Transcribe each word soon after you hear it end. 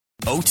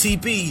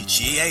OTB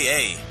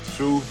GAA.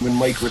 True, when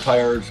Mike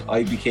retired,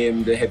 I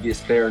became the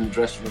heaviest player in the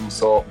dressing room,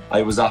 so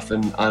I was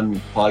often on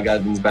Paul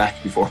Galvin's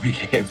back before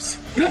big games.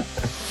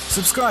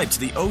 Subscribe to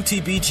the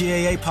OTB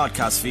GAA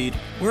podcast feed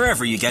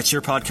wherever you get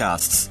your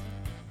podcasts.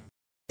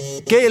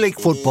 Gaelic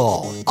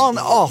football on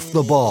Off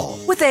the Ball.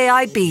 With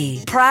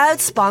AIB,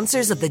 proud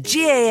sponsors of the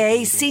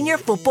GAA Senior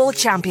Football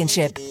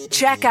Championship.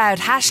 Check out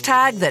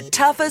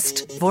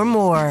 #TheToughest for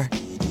more.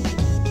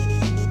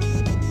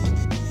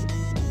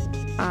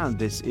 And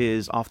this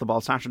is Off the Ball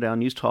Saturday on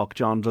News Talk.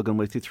 John Duggan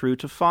with you through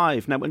to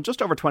 5. Now, in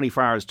just over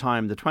 24 hours'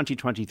 time, the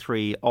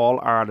 2023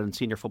 All-Ireland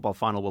Senior Football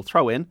Final will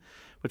throw in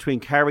between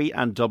Kerry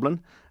and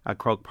Dublin at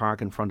Croke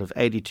Park in front of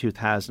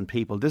 82,000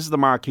 people. This is the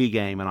marquee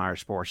game in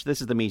Irish sports.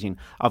 This is the meeting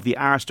of the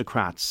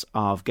aristocrats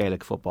of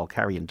Gaelic football,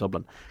 Kerry and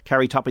Dublin.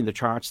 Kerry topping the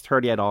charts,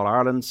 38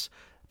 All-Irelands,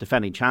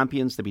 defending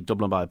champions. They beat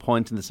Dublin by a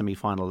point in the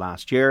semi-final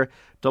last year.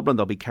 Dublin,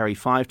 they'll beat Kerry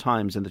 5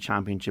 times in the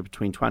championship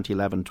between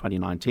 2011 and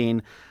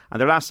 2019. And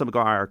their last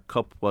Maguire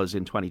Cup was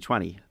in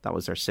 2020. That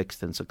was their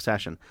 6th in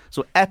succession.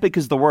 So epic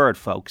is the word,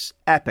 folks.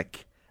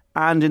 Epic.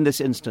 And in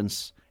this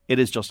instance, it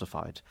is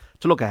justified.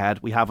 To look ahead,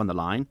 we have on the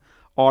line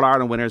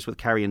All-Ireland winners with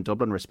Kerry and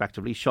Dublin,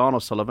 respectively, Sean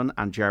O'Sullivan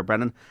and Ger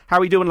Brennan. How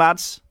are we doing,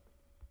 lads?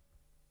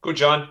 Good,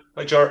 John.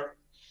 Hi, Ger.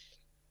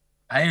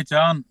 Hey,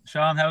 John.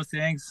 Sean, how's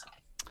things?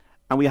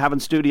 And we have in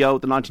studio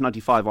the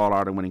 1995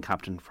 All-Ireland winning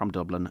captain from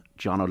Dublin,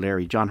 John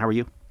O'Leary. John, how are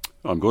you?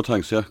 I'm good,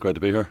 thanks. Yeah, great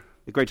to be here.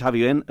 Great to have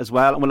you in as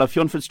well. And we'll have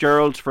Fionn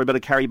Fitzgerald for a bit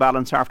of Kerry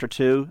balance after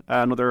 2,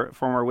 another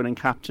former winning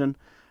captain.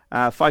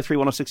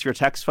 53106 for your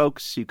text,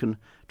 folks. You can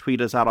tweet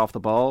us at Off the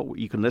Ball.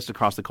 You can list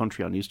across the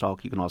country on News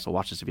Talk. You can also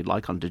watch us if you'd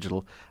like on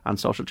digital and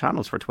social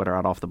channels for Twitter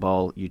at Off the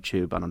Ball,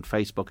 YouTube and on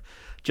Facebook.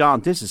 John,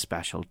 this is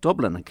special.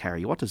 Dublin and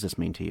Kerry, what does this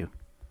mean to you?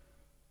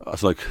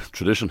 It's like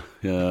tradition.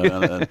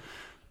 Yeah.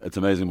 It's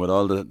amazing with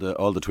all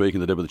the tweaking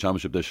they did with the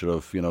championship this year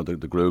of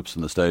the groups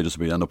and the stages.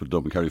 We end up with the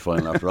Dublin Kerry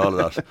final after all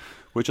of that,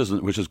 which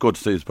is good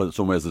to see. But in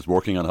some ways, it's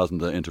working and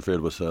hasn't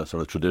interfered with sort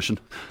of tradition.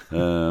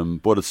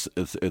 But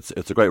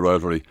it's a great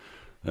rivalry.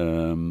 I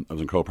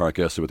was in Croke Park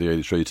yesterday with the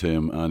 '83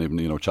 team, and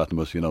even chatting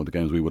with the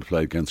games we would have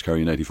played against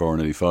Kerry in '84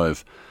 and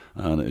 '85,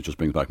 and it just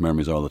brings back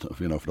memories all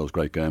for those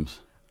great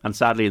games. And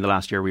sadly, in the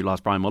last year, we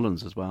lost Brian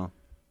Mullins as well.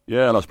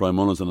 Yeah, I lost Brian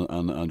Mullins,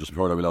 and just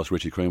before that we lost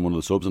Richie Crean, one of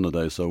the subs in the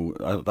day. So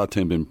that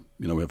team,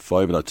 we have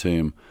 5 of that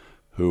team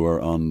who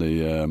are on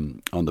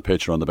the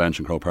pitch or on the bench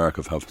in Croke Park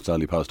have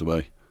sadly passed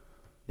away.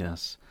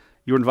 Yes,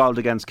 you were involved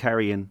against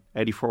Kerry in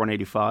 '84 and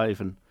 '85,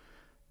 and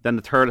then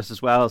the Thurles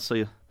as well.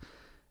 So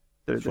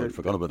I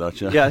forgot about that.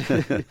 Yeah,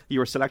 you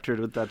were selected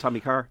with Tommy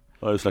Carr.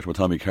 I was selected with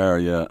Tommy Carr,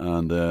 yeah,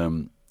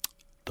 and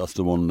that's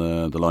the one,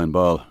 the line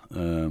ball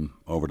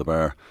over the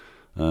bar.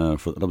 That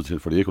was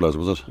for the equaliser,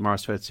 was it?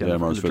 Morris Fitz, yeah,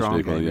 Morris Fitz, the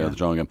equaliser, the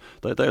drawing game.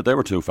 They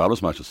were 2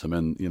 fabulous matches. I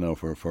mean,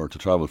 for to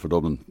travel for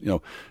Dublin, it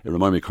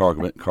reminded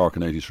me of Cork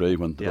in '83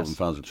 when the Dublin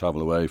fans would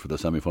travel away for the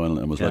semi-final,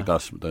 and it was like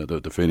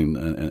that. The feeling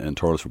in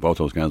Thurles for both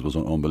those games was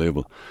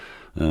unbelievable.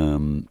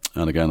 And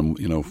again,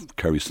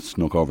 Kerry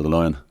snuck over the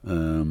line.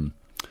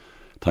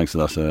 Thanks to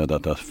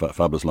that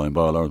fabulous line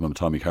ball. I remember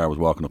Tommy Carr was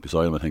walking up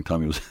beside him. I think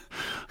Tommy was,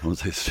 I wouldn't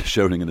say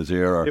shouting in his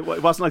ear. It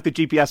wasn't like the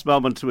GPS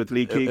moment with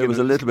Lee Keegan. It was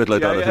a little bit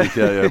like that, I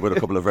think, with a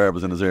couple of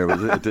verbs in his ear,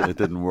 but it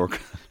didn't work.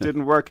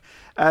 Didn't work.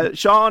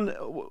 Sean,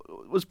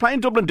 was playing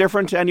Dublin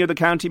different to any other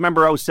county?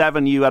 Remember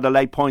 07, you had a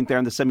late point there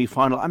in the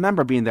semi-final. I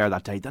remember being there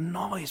that day. The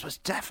noise was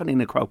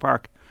deafening in Croke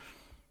Park.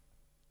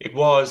 It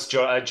was,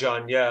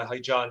 John. Yeah, hi,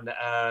 John.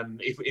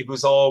 It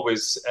was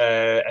always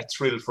a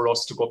thrill for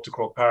us to go up to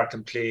Croke Park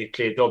and play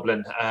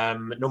Dublin.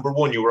 Number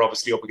one, you were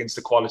obviously up against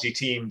a quality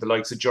team, the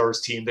likes of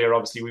Ger's team there.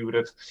 Obviously, we would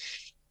have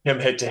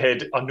him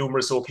head-to-head on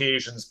numerous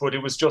occasions, but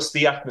it was just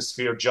the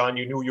atmosphere, John.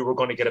 You knew you were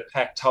going to get a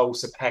packed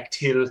house, a packed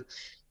hill,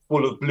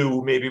 full of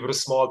blue, maybe with a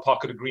small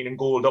pocket of green and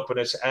gold up in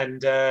it.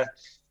 And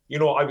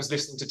I was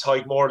listening to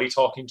Tig Morley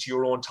talking to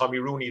your own Tommy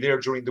Rooney there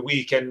during the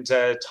week, and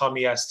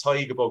Tommy asked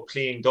Tig about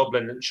playing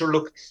Dublin. And sure,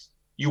 look,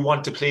 you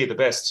want to play the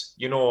best.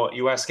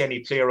 You ask any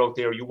player out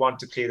there, you want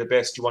to play the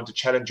best. You want to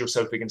challenge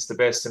yourself against the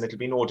best, and it'll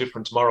be no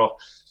different tomorrow.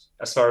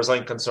 As far as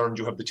I'm concerned,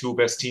 you have the 2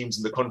 best teams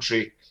in the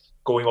country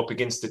going up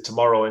against it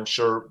tomorrow. And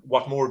sure,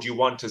 what more do you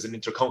want as an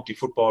inter-county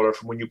footballer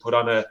from when you put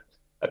on a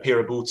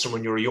pair of boots from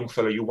when you're a young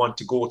fella? You want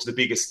to go to the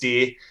biggest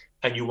day,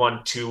 and you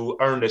want to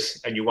earn it,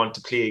 and you want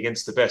to play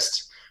against the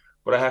best.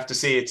 But I have to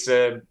say, it's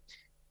I've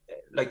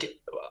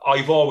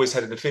always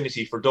had an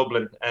affinity for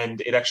Dublin, and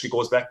it actually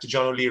goes back to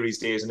John O'Leary's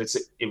days. And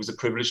it was a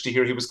privilege to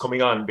hear he was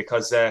coming on,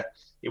 because it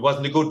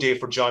wasn't a good day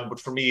for John, but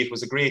for me, it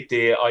was a great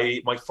day.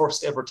 My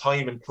first ever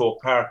time in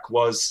Croke Park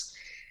was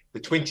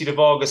the 20th of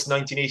August,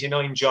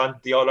 1989, John,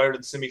 the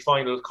All-Ireland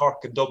semi-final,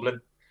 Cork and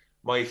Dublin.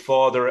 My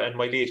father and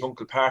my late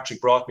uncle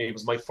Patrick brought me. It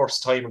was my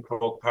first time in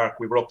Croke Park.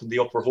 We were up in the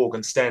Upper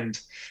Hogan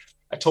stand.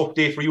 A tough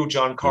day for you,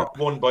 John. Cork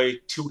won by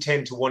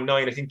 2-10 to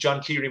 1-9. I think John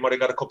Cleary might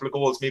have got a couple of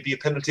goals, maybe a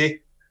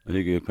penalty. I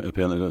think a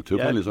penalty, two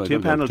penalties. Two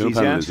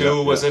penalties,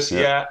 Two, was it?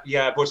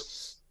 Yeah. But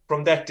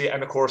from that day,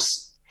 and of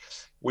course,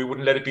 we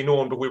wouldn't let it be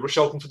known, but we were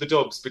shouting for the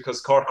Dubs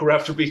because Cork were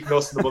after beating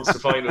us in the Munster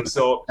final.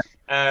 So,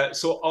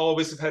 So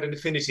always have had an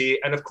affinity.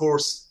 And of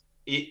course,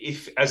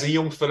 if as a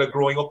young fella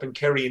growing up in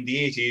Kerry in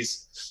the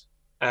 80s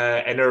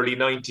and early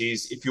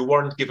 90s, if you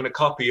weren't given a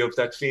copy of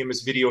that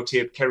famous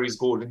videotape, Kerry's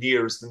Golden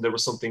Years, then there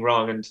was something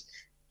wrong. And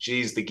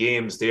geez, the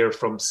games there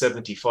from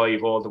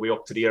 75 all the way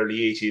up to the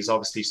early 80s,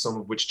 obviously some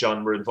of which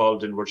John were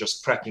involved in, were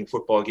just cracking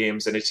football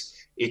games. And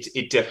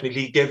it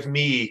definitely gave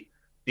me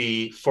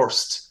the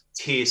first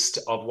taste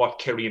of what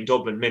Kerry and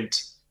Dublin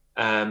meant.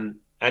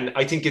 And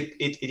I think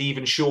it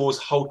even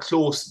shows how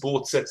close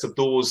both sets of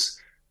those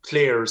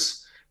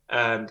players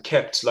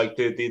kept, like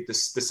the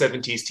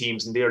 70s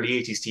teams and the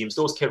early 80s teams.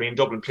 Those Kerry and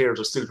Dublin players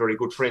are still very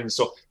good friends.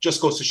 So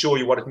just goes to show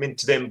you what it meant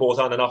to them both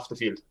on and off the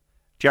field.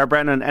 Ger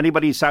Brennan,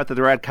 anybody south of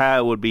the Red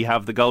Cow would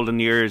have the golden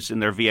years in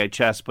their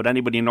VHS, but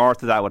anybody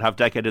north of that would have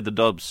Decade of the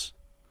Dubs.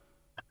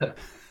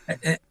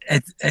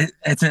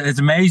 It's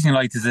amazing.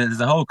 Like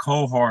there's a whole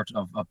cohort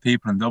of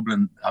people in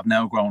Dublin have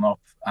now grown up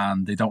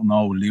and they don't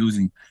know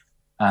losing.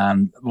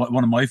 And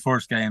one of my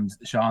first games,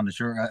 Sean,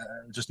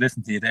 just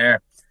listening to you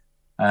there,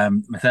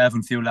 myself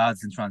and a few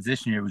lads in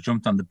transition year, we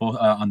jumped on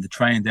the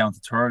train down to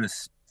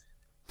Thurles,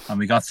 and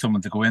we got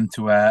someone to go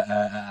into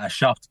a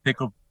shop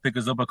to pick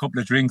us up a couple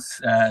of drinks,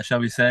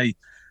 shall we say,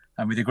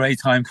 and we had a great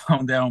time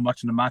going down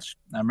watching the match.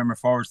 I remember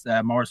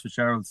Maurice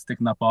Fitzgerald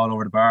sticking that ball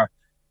over the bar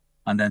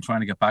and then trying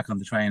to get back on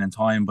the train in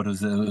time. But it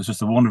was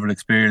just a wonderful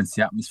experience,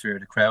 the atmosphere,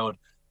 the crowd,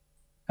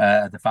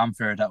 the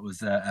fanfare that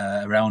was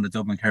around the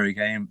Dublin Kerry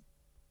game.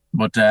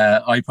 But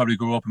I probably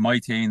grew up in my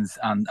teens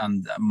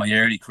and my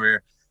early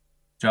career,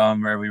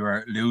 John, where we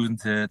were losing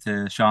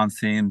to Sean's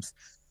teams,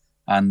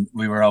 and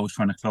we were always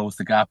trying to close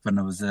the gap. And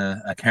it was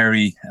a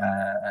Kerry,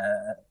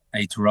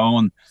 a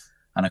Tyrone,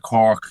 and a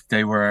Cork.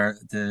 They were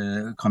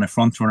the kind of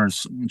front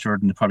runners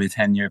during probably a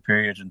 10-year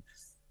period, and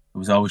it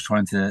was always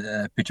trying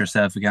to pit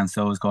yourself against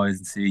those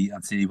guys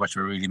and see what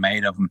you're really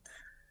made of. And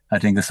I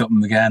think there's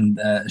something again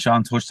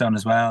Sean touched on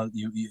as well.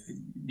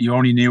 You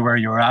only knew where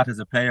you were at as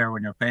a player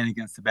when you're playing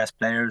against the best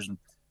players,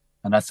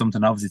 and that's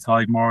something obviously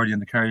Tadhg Morley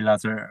and the Kerry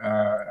lads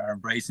are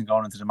embracing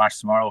going into the match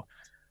tomorrow.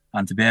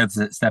 And to be able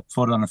to step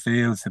foot on the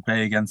field to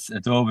play against a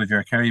Dub if you're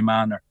a Kerry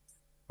man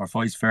or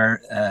vice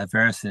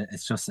versa,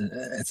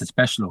 it's a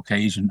special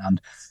occasion,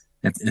 and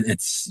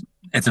it's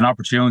an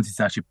opportunity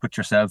to actually put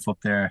yourself up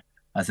there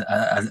as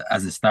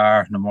a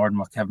star, no more than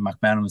what Kevin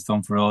McMahon was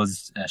done for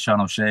us,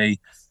 Sean O'Shea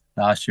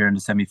last year in the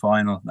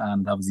semi-final,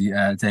 and obviously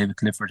David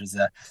Clifford is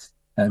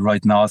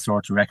writing all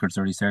sorts of records,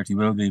 or he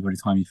certainly will be by the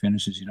time he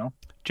finishes, you know.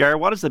 Ger,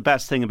 what is the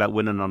best thing about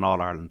winning on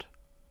All-Ireland?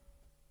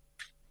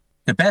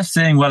 The best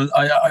thing, well,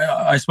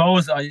 I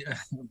suppose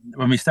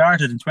when we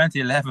started in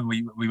 2011,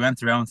 we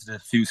went around to the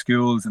few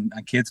schools and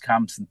kids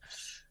camps and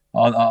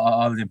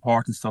all the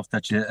important stuff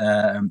that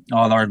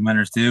all Ireland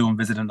winners do, and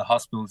visiting the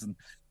hospitals, and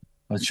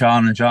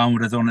Sean and John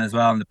would have done it as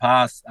well in the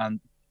past. And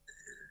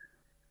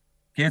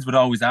kids would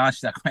always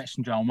ask you that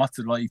question, John, what's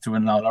it like to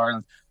win All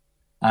Ireland?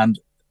 And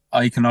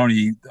I came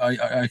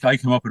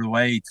up with a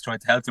way to try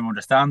to help them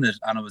understand it.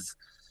 And it was,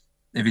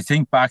 if you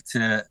think back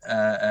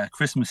to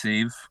Christmas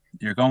Eve,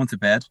 you're going to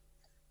bed.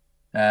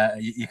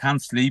 You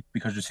can't sleep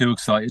because you're too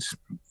excited.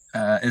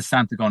 Is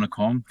Santa going to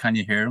come? Can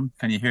you hear him?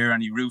 Can you hear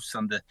any roofs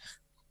on the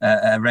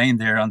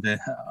reindeer on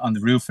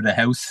the roof of the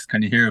house?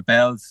 Can you hear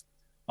bells?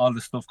 All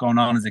the stuff going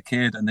on as a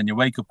kid, and then you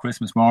wake up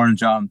Christmas morning,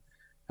 John,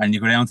 and you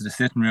go down to the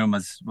sitting room,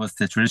 as was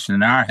the tradition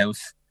in our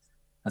house,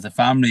 as a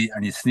family,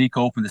 and you sneak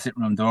open the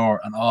sitting room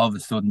door, and all of a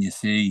sudden you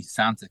see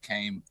Santa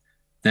came.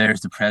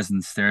 There's the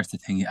presents. There's the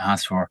thing you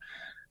asked for.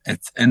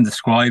 It's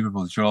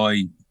indescribable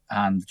joy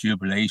and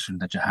jubilation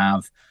that you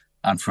have.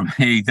 And for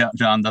me,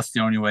 John, that's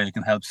the only way I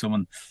can help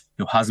someone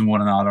who hasn't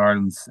won an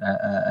All-Ireland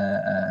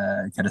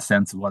get a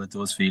sense of what it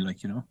does feel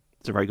like, you know.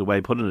 It's a very good way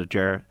of putting it,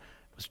 Ger.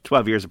 It was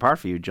 12 years apart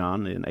for you,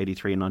 John, in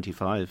 83 and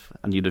 95,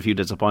 and you had a few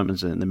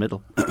disappointments in the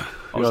middle.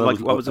 What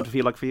was it to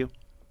feel like for you?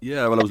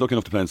 Yeah, well, I was lucky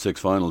enough to play in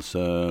 6 finals.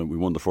 We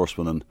won the first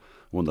one and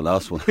won the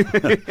last one. So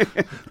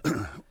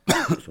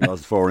that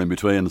was 4 in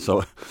between.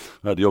 So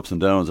we had the ups and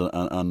downs,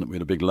 and we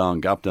had a big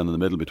long gap down in the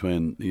middle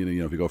between, you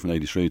know, if you go from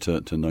 83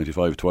 to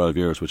 95, 12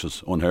 years, which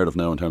is unheard of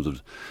now in terms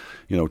of,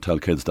 you know, tell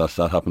kids that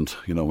happened,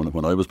 you know,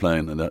 when I was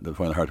playing, and they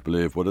find it hard to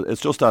believe. But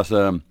it's just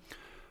that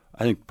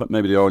I think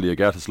maybe the older you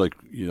get, it's like,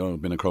 you know,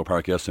 being in Croke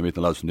Park yesterday,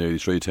 meeting the lads from the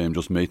 83 team,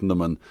 just meeting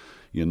them, and,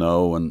 you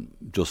know, and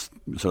just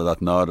sort of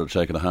that nod or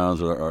shaking of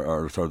hands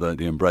or sort of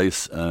the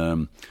embrace,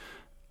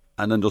 and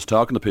then just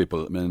talking to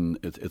people. I mean,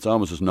 it's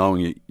almost just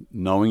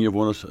knowing you've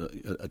won it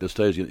at this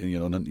stage. You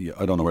know,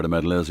 I don't know where the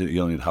medal is. You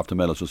don't need half the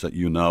medal. It's just that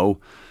you know,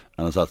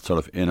 and it's that sort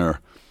of inner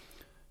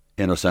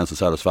sense of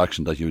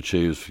satisfaction that you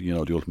achieve, you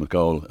know, the ultimate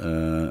goal,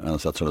 and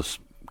it's that sort of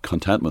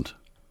contentment.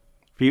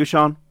 For you,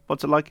 Sean,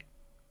 what's it like?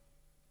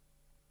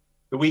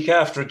 The week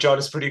after, John,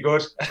 is pretty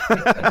good.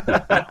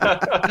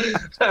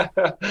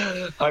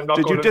 I'm not.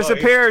 Did you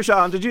disappear,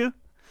 Sean? Did you?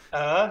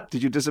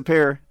 Did you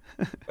disappear?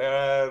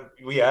 Yeah,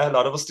 a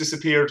lot of us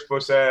disappeared,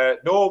 but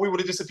no, we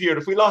would have disappeared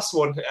if we lost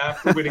one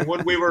after winning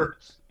one. We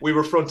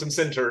were front and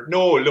centre.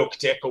 No, look,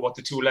 to echo what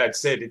the two lads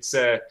said,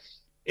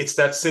 it's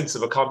that sense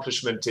of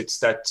accomplishment. It's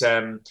that,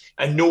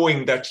 and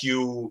knowing that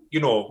you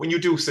know, when you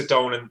do sit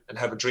down and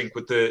have a drink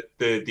with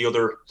the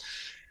other,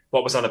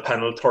 what was on a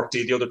panel,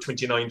 30, the other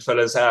 29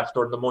 fellas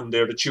after on the Monday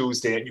or the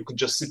Tuesday, and you can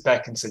just sit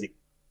back and say,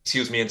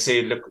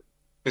 look,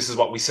 this is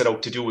what we set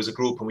out to do as a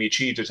group and we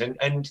achieved it.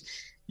 And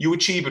you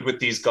achieve it with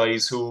these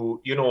guys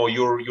who, you know,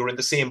 you're in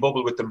the same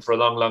bubble with them for a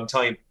long, long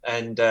time.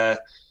 And,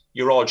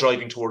 you're all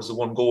driving towards the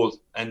one goal,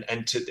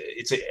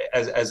 it's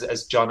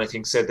as John I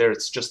think said there,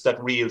 it's just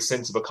that real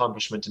sense of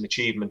accomplishment and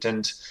achievement,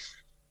 and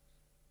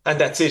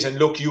that's it. And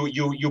look,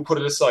 you put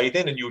it aside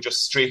then, and you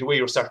just straight away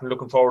you're starting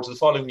looking forward to the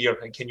following year.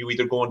 And can you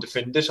either go and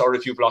defend it, or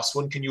if you've lost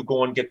one, can you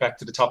go and get back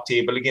to the top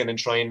table again and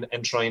try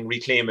and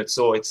reclaim it?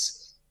 So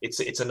it's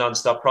a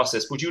non-stop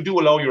process. But you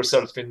do allow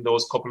yourself in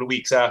those couple of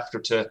weeks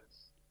after to,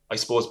 I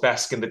suppose,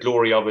 bask in the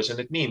glory of it, and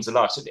it means a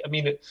lot. I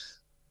mean,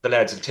 the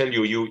lads will tell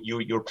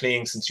you're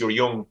playing since you're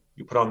young.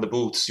 You put on the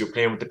boots. You're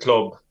playing with the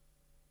club.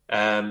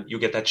 You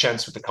get that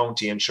chance with the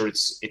county, and sure,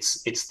 it's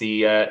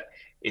the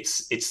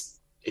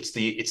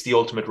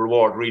ultimate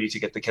reward, really, to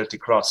get the Celtic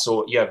Cross.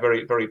 So yeah,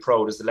 very, very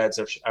proud as the lads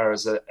are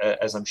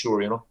as I'm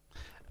sure you know.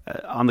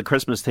 On the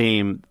Christmas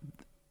theme,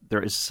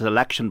 there is a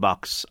selection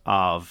box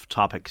of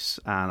topics,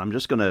 and I'm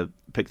just going to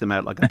pick them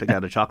out like I pick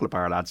out a chocolate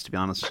bar, lads, to be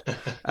honest.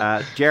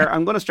 Ger,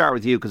 I'm going to start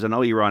with you because I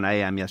know you were on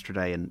AM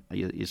yesterday and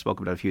you spoke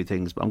about a few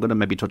things, but I'm going to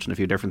maybe touch on a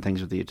few different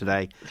things with you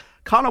today.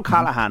 Con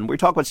O'Callaghan, we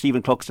talk about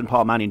Stephen Cluxton,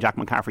 Paul Manning, Jack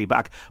McCaffrey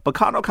back, but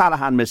Con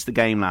O'Callaghan missed the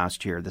game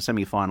last year, the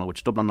semi-final,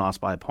 which Dublin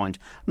lost by a point.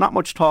 Not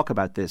much talk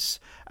about this.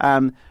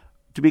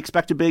 Do we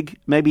expect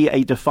maybe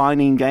a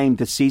defining game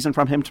this season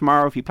from him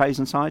tomorrow if he plays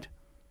inside?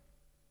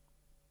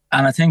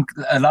 And I think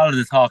a lot of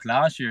the talk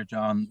last year,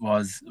 John,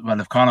 was,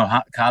 well, if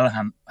Conor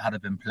Callaghan had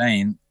been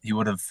playing, he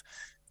would have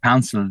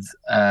cancelled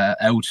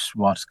out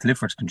what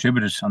Clifford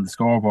contributed on the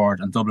scoreboard,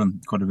 and Dublin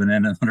could have been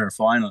in another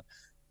final.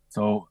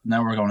 So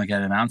now we're going to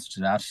get an answer to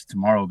that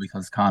tomorrow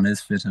because Con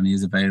is fit and he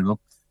is available.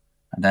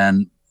 And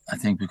then I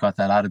think we've got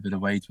that added bit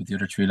of weight with the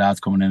other three lads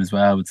coming in as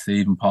well, with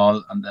Steve and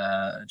Paul and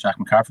Jack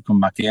McCaffrey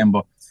coming back in.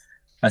 But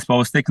I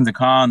suppose sticking to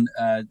Con,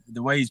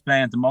 the way he's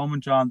playing at the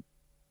moment, John,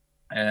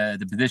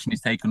 the position he's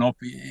taken up,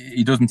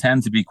 he doesn't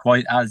tend to be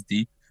quite as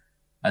deep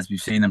as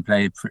we've seen him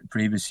play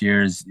previous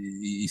years.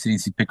 He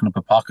seems to be picking up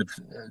a pocket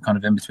kind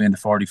of in between the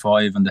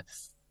 45 and the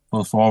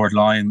full forward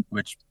line,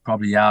 which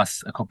probably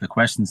asks a couple of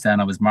questions then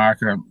of his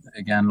marker.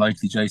 Again,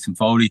 likely Jason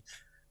Foley.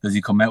 Does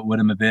he come out with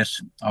him a bit,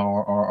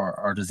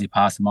 or does he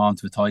pass him on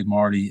to a Tadhg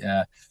Morley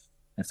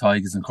if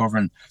Tadhg isn't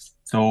covering?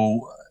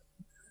 So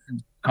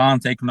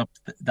Con taking up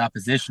that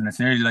position, it's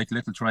nearly like a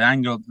little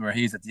triangle where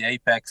he's at the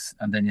apex,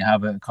 and then you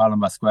have Colin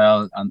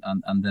Basquel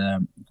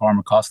and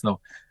Cormac Costello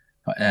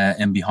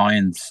in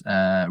behind,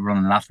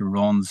 running lateral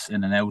runs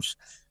in and out,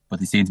 but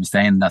they seem to be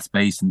staying in that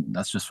space, and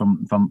that's just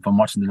from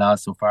watching the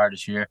lads so far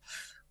this year.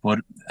 But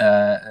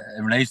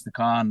in relation to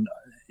Con,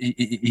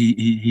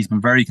 he's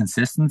been very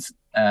consistent.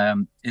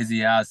 Is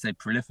he as, say,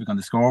 prolific on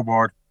the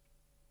scoreboard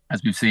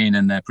as we've seen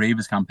in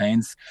previous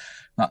campaigns,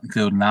 not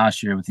including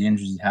last year with the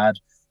injuries he had?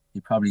 He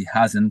probably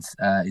hasn't.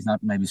 He's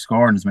not maybe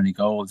scoring as many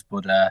goals,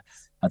 but at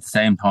the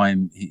same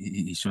time,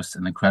 he's just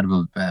an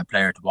incredible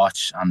player to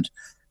watch. And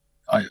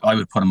I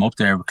would put him up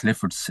there with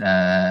Clifford's.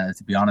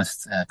 To be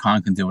honest,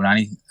 Con can do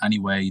it any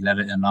way. Let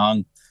it in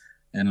long,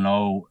 in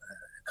low.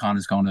 Con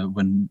is going to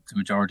win the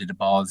majority of the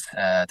balls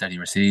that he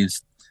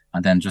receives,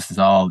 and then just his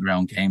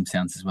all-round game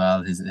sense as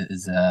well. His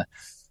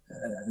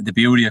the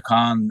beauty of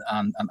Con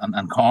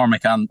and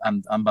Cormac and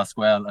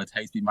Basquel. I'd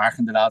hate to be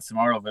marking the lads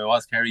tomorrow if it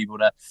was Kerry,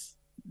 but.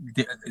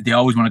 They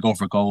always want to go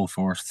for goal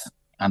first,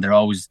 and they're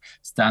always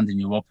standing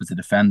you up as a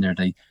defender.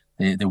 They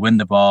win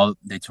the ball,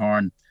 they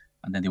turn,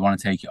 and then they want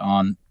to take you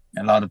on.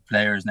 A lot of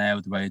players now,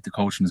 the way the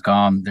coaching has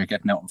gone, they're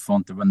getting out in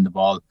front, they're winning the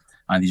ball,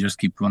 and they just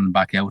keep running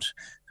back out to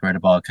where the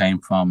ball came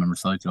from and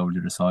recycle over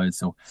the other side.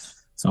 So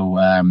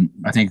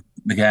I think,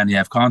 again, you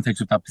have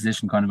context with that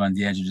position kind of on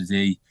the edge of the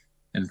D.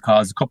 It'll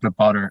cause a couple of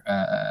bother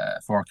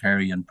for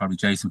Kerry, and probably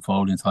Jason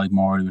Foley and Tadhg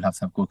Morley will have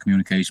to have good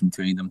communication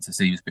between them to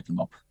see who's picking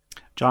them up.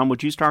 John,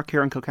 would you start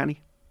Kieran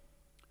Kilkenny?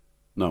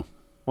 No.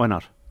 Why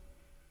not?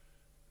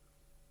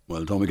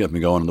 Well, don't get me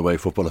going on the way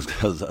football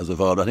has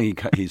evolved. I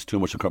think he's too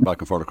much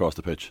back and forth across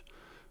the pitch.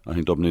 I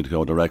think Dublin need to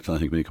go direct, and I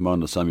think when he came on in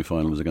the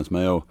semi-final, it was against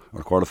Mayo,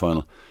 or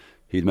quarter-final,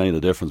 he'd made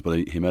a difference,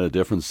 but he made a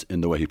difference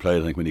in the way he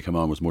played. I think when he came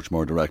on was much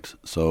more direct.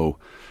 So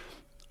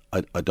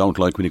I don't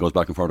like when he goes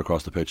back and forth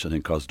across the pitch. I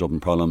think causes Dublin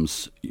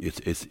problems.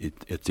 It's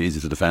easy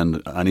to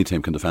defend. Any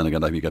team can defend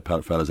against that if you get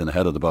fellas in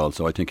ahead of the ball.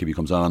 So I think if he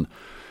comes on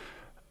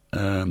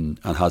and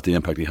has the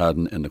impact he had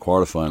in the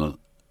quarter final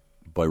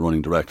by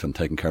running direct and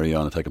taking Kerry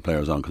on and taking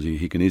players on, because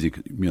he can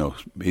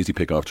easily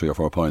pick off 3 or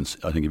 4 points.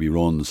 I think if he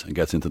runs and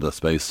gets into the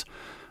space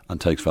and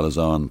takes fellas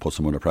on, puts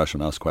them under pressure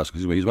and asks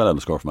questions, because he's well able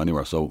to score from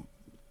anywhere. So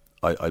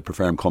I'd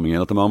prefer him coming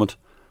in at the moment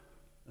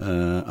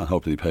and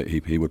hope that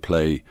he would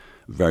play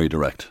very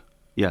direct.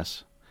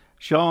 Yes.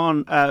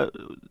 Sean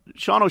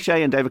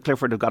O'Shea and David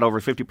Clifford have got over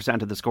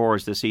 50% of the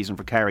scores this season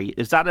for Kerry.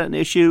 Is that an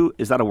issue?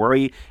 Is that a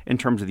worry in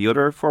terms of the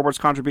other forwards'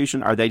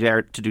 contribution? Are they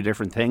there to do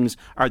different things?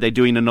 Are they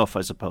doing enough,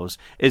 I suppose?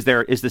 Is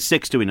the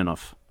six doing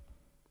enough?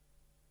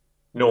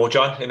 No,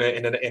 John, in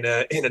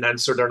an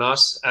answer, they're not.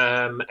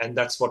 And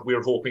that's what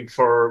we're hoping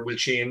for will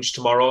change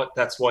tomorrow.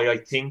 That's why I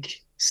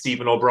think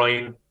Stephen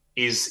O'Brien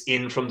is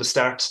in from the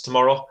start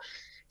tomorrow.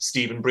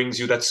 Stephen brings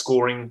you that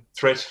scoring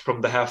threat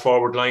from the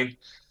half-forward line.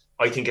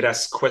 I think it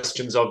asks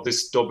questions of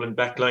this Dublin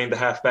backline, the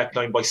half-back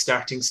line, by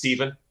starting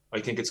Stephen. I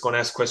think it's going to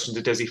ask questions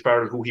of Dessie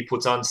Farrell, who he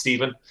puts on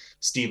Stephen.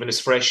 Stephen is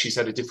fresh. He's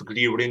had a difficult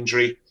year with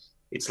injury.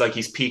 It's like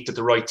he's peaked at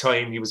the right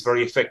time. He was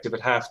very effective at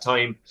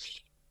half-time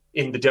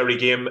in the Derry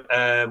game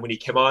when he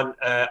came on.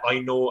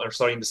 In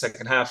the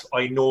second half.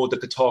 I know that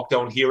the talk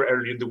down here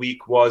earlier in the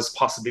week was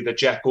possibly that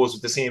Jack goes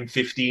with the same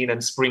 15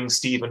 and springs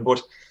Stephen,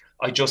 but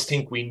I just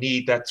think we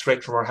need that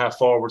threat from our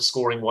half-forward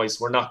scoring-wise.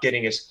 We're not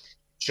getting it.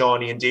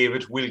 Shawnee and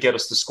David will get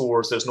us the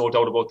scores. There's no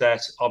doubt about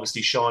that.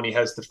 Obviously, Shawnee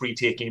has the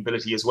free-taking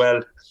ability as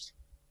well.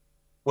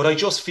 But I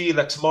just feel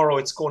that tomorrow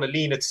it's going to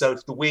lean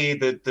itself the way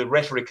that the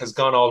rhetoric has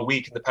gone all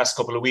week in the past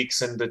couple of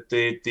weeks, and that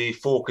the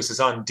focus is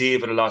on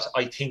David a lot.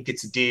 I think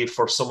it's a day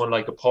for someone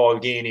like a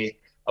Paul Ganey,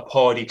 a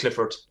Paddy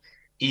Clifford,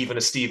 even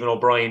a Stephen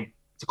O'Brien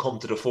to come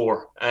to the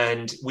fore.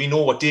 And we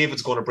know what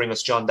David's going to bring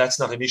us, John. That's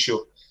not an issue.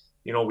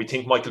 You know, we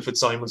think Michael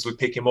Fitzsimons will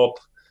pick him up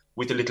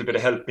with a little bit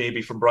of help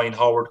maybe from Brian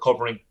Howard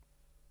covering.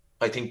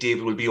 I think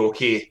David will be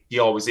okay. He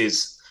always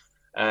is.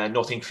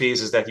 Nothing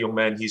phases that young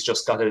man. He's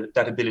just got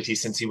that ability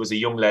since he was a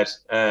young lad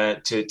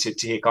to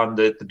take on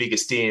the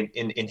biggest day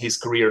in his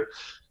career,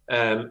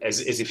 as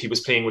if he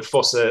was playing with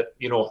Fossa,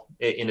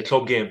 in a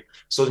club game.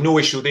 So no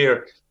issue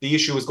there. The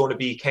issue is going to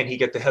be, can he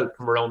get the help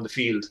from around the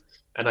field?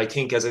 And I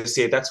think, as I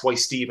say, that's why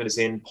Stephen is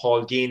in.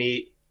 Paul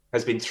Ganey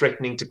has been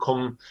threatening to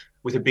come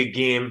with a big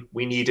game.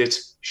 We need it.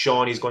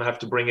 Shawnee's going to have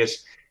to bring it.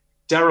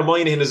 Darragh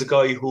Moynihan is a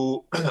guy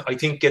who I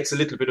think gets a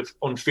little bit of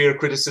unfair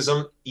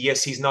criticism.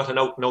 Yes, he's not an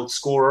out-and-out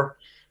scorer,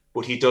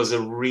 but he does a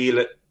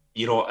real,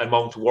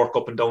 amount of work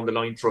up and down the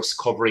line for us,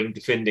 covering,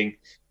 defending.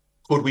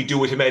 Could we do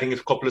with him adding a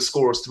couple of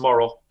scores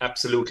tomorrow?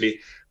 Absolutely.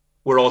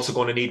 We're also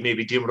going to need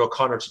maybe Diarmuid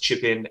O'Connor to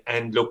chip in.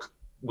 And look,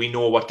 we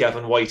know what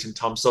Gavin White and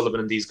Tom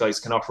Sullivan and these guys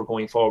can offer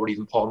going forward,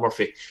 even Paul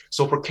Murphy.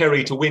 So for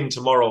Kerry to win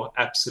tomorrow,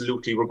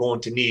 absolutely, we're going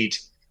to need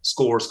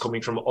scores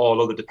coming from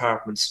all other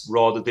departments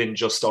rather than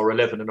just our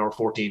 11 and our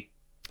 14.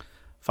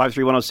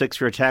 53106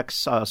 for your text.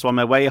 So on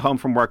my way home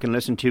from work and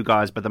listening to you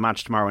guys about the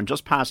match tomorrow and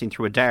just passing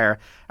through Adair,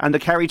 and the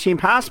Kerry team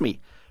passed me.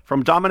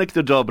 From Dominic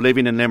the Dub,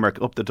 living in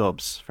Limerick, up the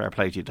Dubs. Fair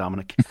play to you,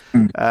 Dominic.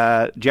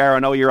 Ger, I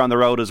know you're on the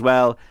road as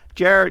well.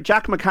 Ger,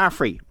 Jack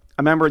McCaffrey,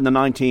 I remember in the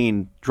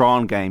 19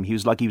 drawn game, he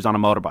was like he was on a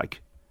motorbike.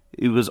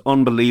 It was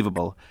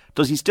unbelievable.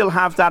 Does he still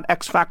have that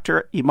X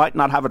factor? He might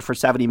not have it for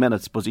 70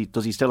 minutes, but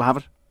does he still have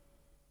it?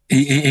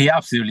 He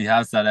absolutely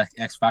has that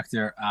X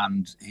factor,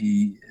 and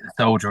he is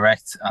so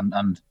direct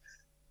and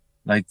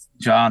like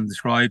John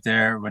described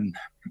there, when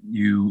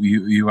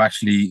you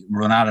actually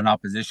run at an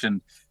opposition,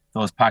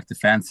 those packed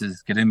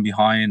defences, get in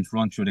behind,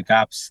 run through the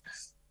gaps,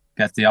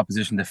 get the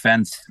opposition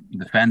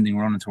defending,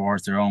 running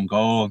towards their own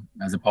goal,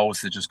 as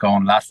opposed to just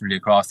going laterally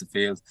across the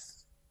field,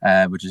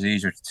 which is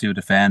easier to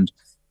defend.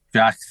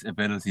 Jack's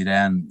ability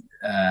then,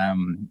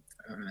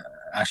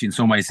 actually in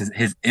some ways,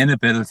 his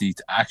inability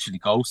to actually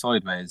go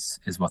sideways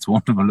is what's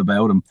wonderful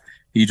about him.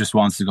 He just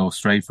wants to go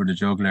straight for the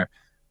jugular,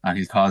 and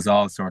he'll cause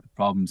all sorts of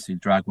problems. He'll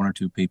drag one or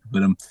two people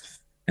with him.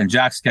 In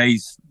Jack's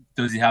case,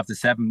 does he have the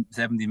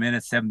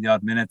 70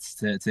 odd minutes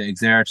to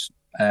exert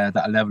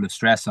that level of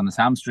stress on his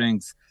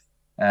hamstrings?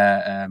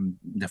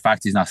 The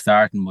fact he's not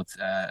starting would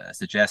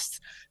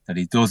suggest that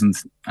he doesn't,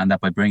 and that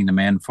by bringing him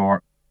in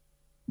for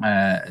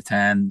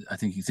 10, I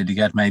think he said he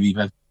get maybe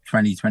about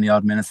 20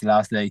 odd minutes the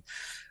last day.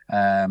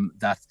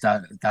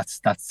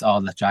 That's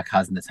all that Jack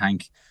has in the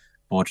tank.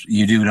 But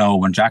you do know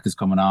when Jack is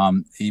coming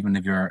on, even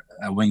if you're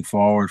a wing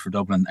forward for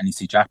Dublin and you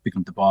see Jack picking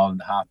up the ball in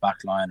the half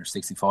back line or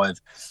 65,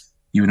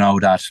 you know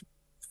that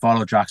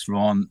follow Jack's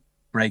run,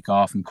 break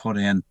off and cut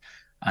in,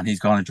 and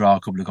he's going to draw a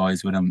couple of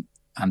guys with him,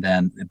 and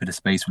then a bit of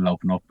space will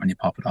open up and you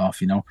pop it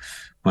off,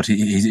 But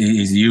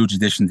he's a huge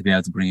addition to be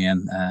able to bring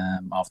in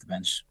off the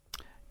bench.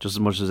 Just as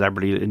much as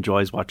everybody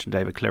enjoys watching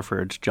David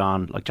Clifford,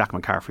 John, like Jack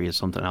McCaffrey is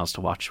something else to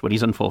watch when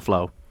he's in full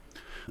flow.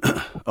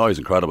 Oh, he's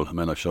incredible. I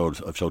mean, I've showed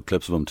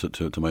clips of him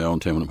to my own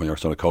team when you're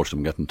sort of coaching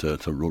them, getting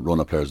to run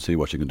up players and see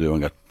what you can do,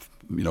 and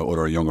get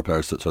other younger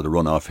players to sort of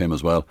run off him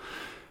as well.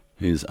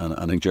 And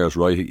I think Gerard's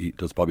right. He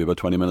does probably about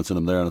 20 minutes in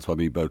him there, and it's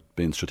probably about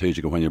being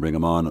strategic of when you bring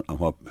him on and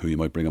who you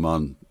might bring him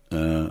on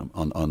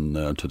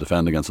to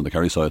defend against on the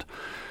Kerry side.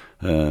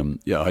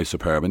 He's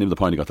superb. And even the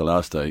point he got the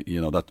last day,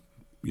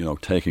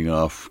 taking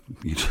off,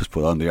 you just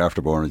put on the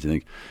afterburners, you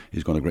think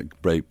he's going to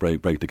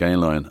break the gain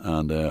line,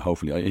 and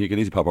hopefully he can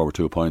easily pop over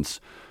 2 points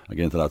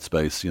again to that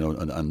space,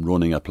 and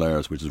running at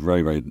players, which is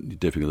very, very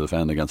difficult to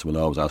defend against. We'll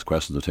always ask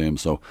questions of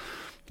teams. So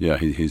yeah,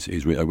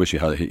 I wish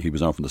he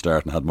was on from the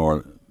start and had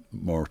more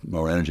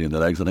energy in the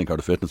legs, I think, or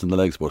the fitness in the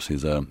legs. But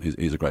he's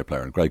a great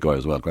player, and great guy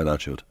as well, great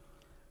attitude.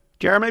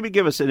 Ger, maybe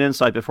give us an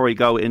insight before we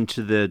go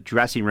into the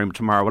dressing room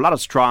tomorrow. A lot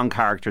of strong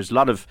characters, a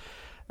lot of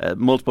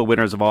multiple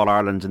winners of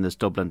All-Ireland in this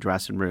Dublin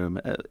dressing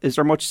room. Is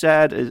there much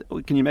said?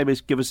 Can you maybe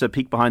give us a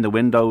peek behind the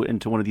window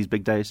into one of these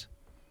big days?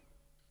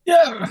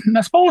 Yeah,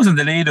 I suppose in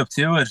the lead up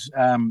to it,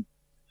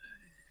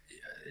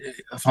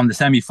 from the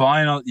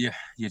semi-final,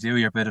 you do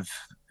your bit of,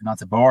 not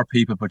to bore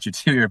people, but you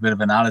do your bit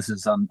of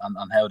analysis on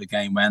how the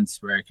game went,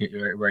 where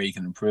you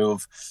can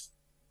improve.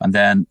 And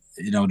then,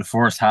 the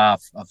first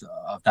half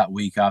of that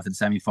week after the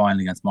semi-final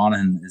against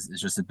Monaghan is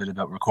just a bit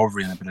about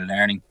recovery and a bit of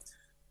learning.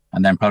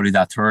 And then probably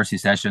that Thursday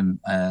session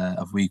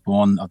of week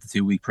one of the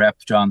 2-week prep,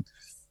 John,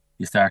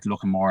 you start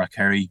looking more at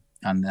Kerry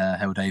and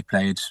how they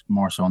played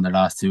more so in their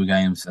last 2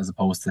 games as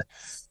opposed to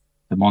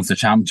the Munster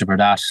Championship or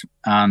that.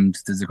 And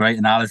there's a great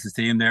analysis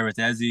team there with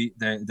Desi.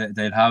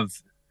 They'll have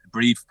a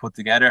brief put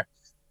together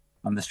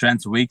on the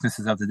strengths and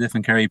weaknesses of the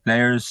different Kerry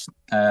players,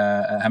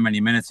 how many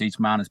minutes each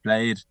man has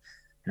played,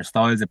 their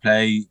styles of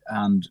play.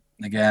 And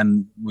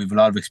again, we've a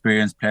lot of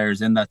experienced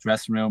players in that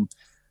dressing room.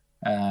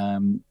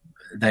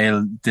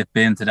 They'll dip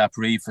into that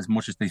brief as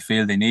much as they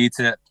feel they need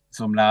to.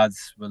 Some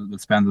lads will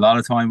spend a lot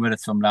of time with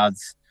it. Some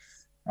lads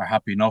are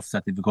happy enough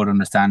that they've a good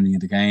understanding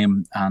of the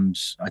game. And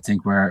I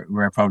think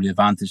we're probably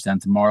advantaged then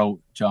tomorrow,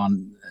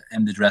 John,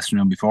 in the dressing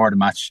room before the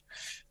match,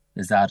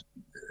 is that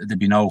there'd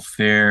be no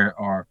fear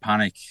or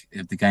panic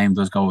if the game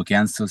does go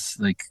against us.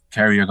 Like,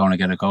 Kerry are going to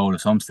get a goal at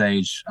some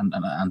stage, and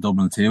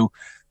Dublin too.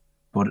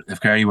 But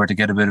if Kerry were to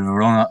get a bit of a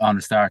run on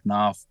the starting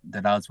off,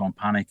 the lads won't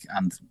panic.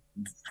 And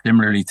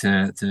similarly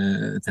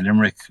to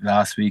Limerick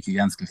last week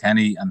against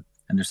Kilkenny and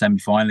their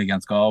semi-final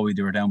against Galway,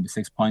 they were down by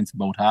 6 points in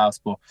both halves,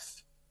 but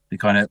they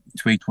kind of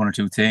tweaked 1 or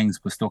 2 things,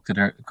 but stuck to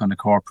their kind of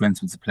core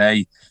principles of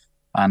play.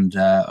 And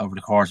over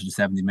the course of the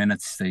 70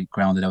 minutes, they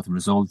grounded out the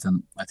result.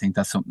 And I think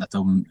that's something that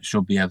Dublin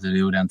should be able to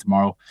do then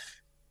tomorrow.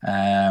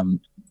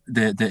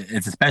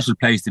 It's a special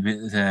place to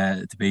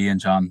be in,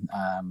 John.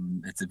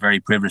 It's a very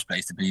privileged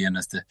place to be in,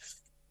 as the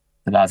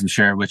lads will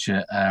share with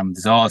you.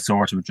 There's all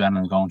sorts of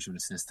adrenaline going through the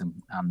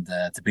system, and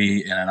to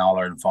be in an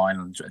All-Ireland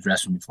final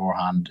dressing room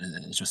beforehand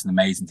is just an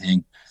amazing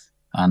thing.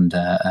 And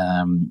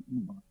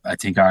I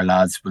think our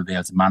lads will be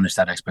able to manage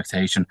that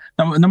expectation.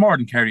 Now, and the more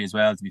than Kerry as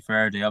well, to be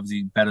fair, they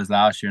obviously bet us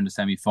last year in the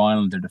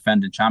semi-final. They're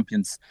defending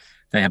champions.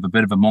 They have a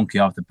bit of a monkey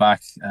off the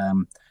back.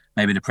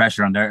 Maybe the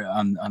pressure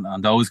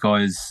on those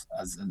guys,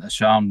 as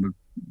Sean would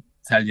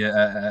tell you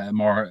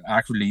more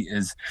accurately,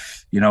 is,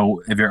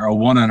 if you're a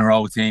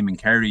 1-in-a-row team in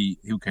Kerry,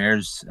 who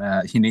cares?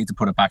 You need to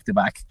put it back to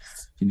back.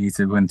 You need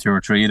to win 2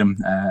 or 3 of them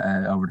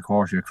over the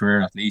course of your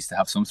career, at least, to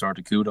have some sort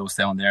of kudos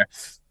down there.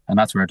 And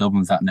that's where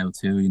Dublin's at now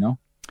too,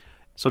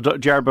 So,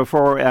 Jared,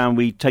 before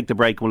we take the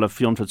break, we'll have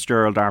Fionn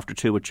Fitzgerald after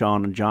 2 with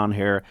Sean and John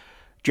here.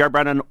 Jared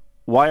Brennan,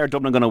 why are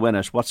Dublin going to win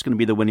it? What's going to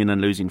be the winning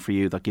and losing for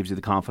you that gives you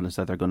the confidence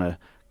that they're going to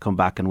come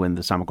back and win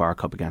the Sam Maguire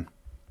Cup again?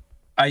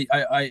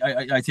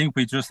 I think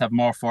we just have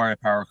more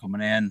firepower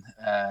coming in.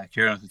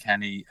 Kieran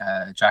Kilkenny,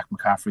 Jack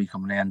McCaffrey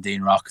coming in,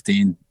 Dean Rock.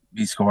 Dean,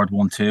 he scored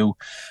 1-2.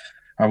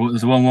 Or it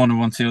was 1-1 and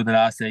 1-2 the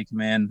last day he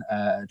came in.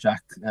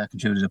 Jack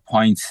contributed a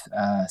point,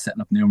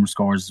 setting up numerous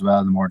scores as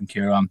well, more than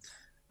Kieran.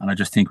 And I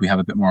just think we have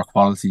a bit more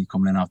quality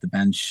coming in off the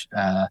bench.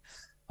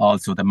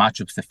 Also, the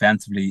matchups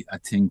defensively, I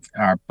think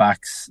our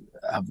backs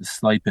have a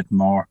slight bit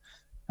more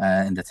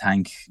in the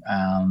tank.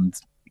 And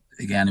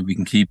again, if we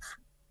can keep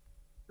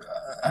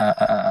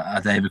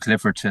David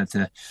Clifford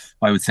to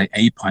I would say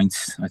 8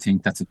 points, I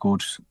think that's a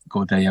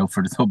good day out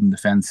for the Dublin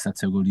defence.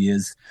 That's how good he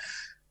is.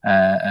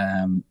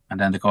 And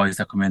then the guys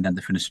that come in then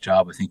to finish the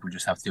job, I think we'll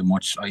just have to do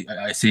much.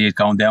 I see it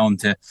going down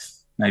to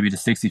maybe the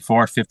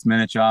 64th, 5th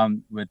minute,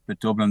 John, with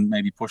Dublin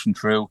maybe pushing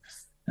through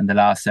in the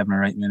last 7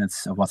 or 8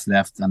 minutes of what's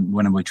left and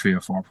winning by 3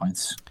 or 4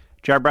 points.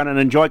 Jared Brennan,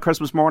 enjoy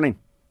Christmas morning.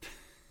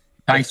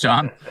 Thanks,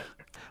 John.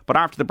 But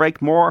after the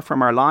break, more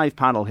from our live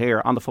panel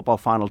here on the football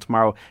final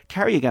tomorrow.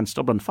 Kerry against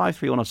Dublin,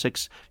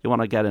 53106. You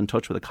want to get in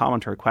touch with a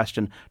comment or a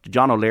question to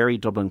John O'Leary,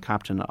 Dublin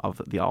captain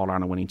of the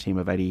All-Ireland winning team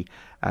of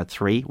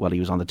 83. Well, he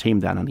was on the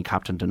team then and he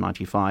captained in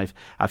 95.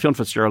 Fionn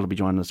Fitzgerald will be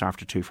joining us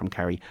after 2 from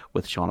Kerry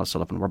with Sean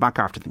O'Sullivan. We're back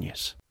after the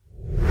news.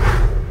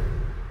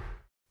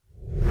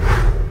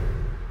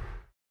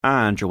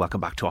 And you're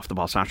welcome back to Off the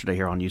Ball Saturday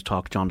here on News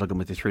Talk. John Duggan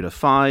with you 3 to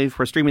 5.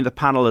 We're streaming the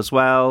panel as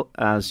well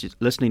as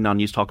listening on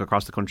News Talk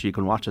across the country. You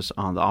can watch us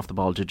on the Off the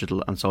Ball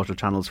digital and social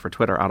channels for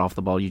Twitter at Off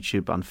the Ball,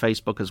 YouTube and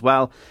Facebook as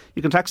well.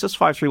 You can text us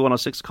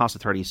 53106, cost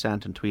of 30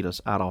 cents, and tweet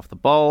us at Off the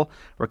Ball.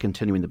 We're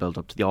continuing the build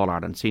up to the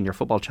All-Ireland Senior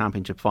Football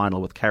Championship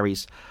final with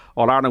Kerry's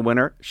All-Ireland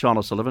winner Sean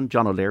O'Sullivan,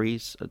 John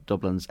O'Leary's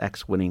Dublin's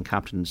ex-winning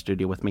captain in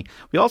studio with me.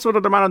 We also had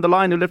another man on the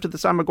line who lifted the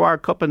Sam Maguire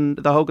Cup in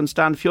the Hogan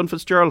stand, Fionn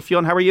Fitzgerald.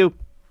 Fionn, how are you?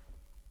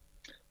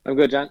 I'm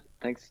good, John.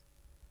 Thanks.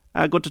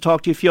 Good to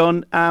talk to you,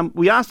 Fionn.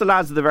 We asked the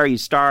lads at the very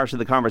start of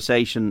the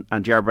conversation,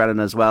 and Jared Brennan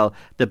as well,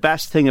 the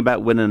best thing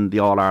about winning the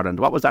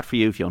All-Ireland. What was that for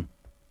you, Fionn?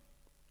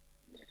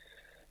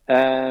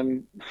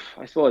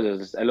 I suppose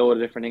there's a load of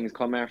different things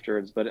come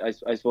afterwards, but I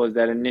suppose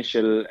that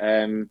initial,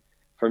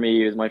 for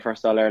me, it was my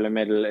first All-Ireland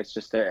medal. It's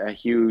just a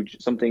huge,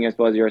 something I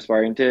suppose you're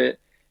aspiring to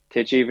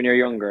achieve when you're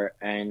younger.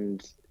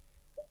 And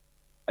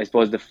I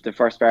suppose the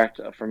first part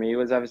for me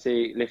was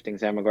obviously lifting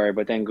Sam Maguire,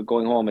 but then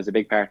going home is a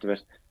big part of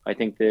it. I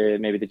think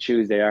maybe the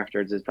Tuesday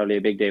afterwards is probably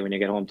a big day when you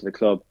get home to the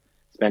club,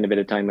 spend a bit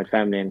of time with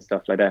family and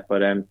stuff like that.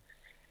 But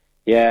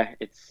yeah,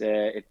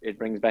 it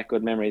brings back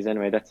good memories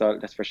anyway.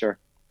 That's for sure.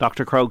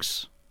 Dr.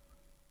 Crokes.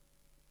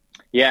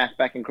 Yeah,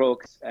 back in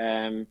Crokes.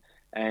 Yeah,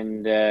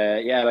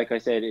 like I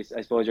said,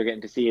 I suppose you're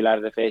getting to see a lot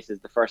of the faces.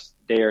 The first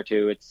day or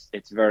two,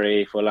 it's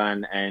very full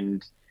on,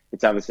 and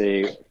it's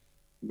obviously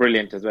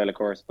brilliant as well, of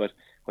course. But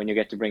when you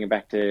get to bring it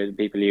back to the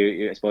people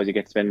I suppose you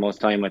get to spend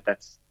most time with,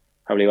 that's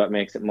probably what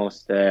makes it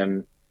most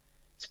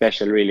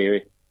special,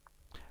 really.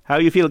 How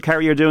you feel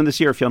Kerry are doing this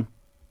year, Fionn?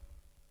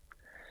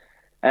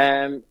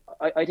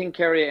 I think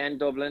Kerry and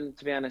Dublin,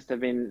 to be honest, have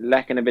been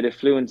lacking a bit of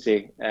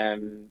fluency.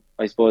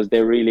 I suppose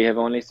they really have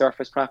only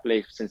surfaced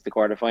properly since the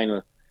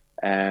quarter-final.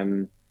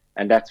 And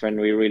that's when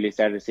we really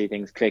started to see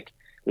things click.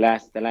 The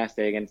last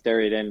day against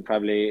Derry, then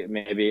probably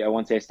maybe, I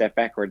won't say a step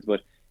backwards,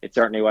 but it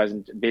certainly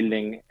wasn't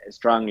building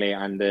strongly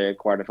on the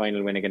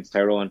quarter-final win against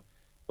Tyrone.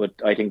 But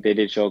I think they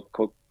did show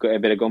a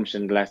bit of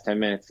gumption the last 10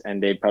 minutes,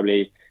 and they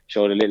probably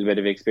showed a little bit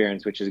of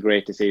experience, which is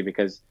great to see,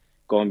 because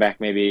going back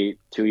maybe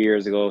 2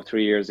 years ago,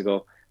 3 years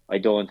ago, I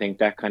don't think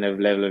that kind of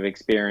level of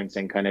experience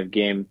and kind of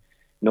game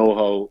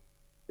know-how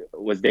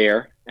was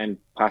there, and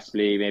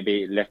possibly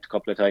maybe left a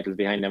couple of titles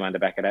behind them on the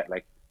back of that.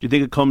 Like, do you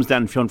think it comes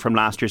then, Fionn, from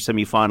last year's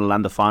semi-final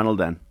and the final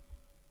then?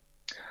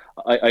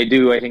 I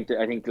do. I think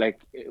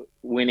like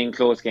winning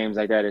close games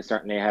like that is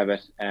certainly a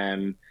habit.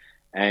 And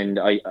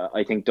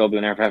I think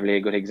Dublin are probably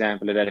a good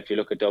example of that. If you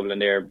look at Dublin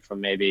there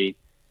from maybe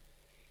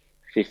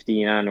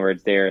 15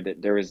 onwards,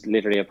 there was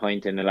literally a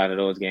point in a lot of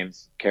those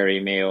games, Kerry,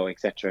 Mayo,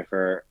 etc.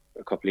 for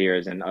a couple of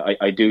years. And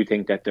I do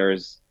think that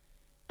there's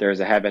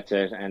a habit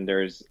to it, and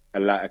there's a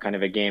lot of kind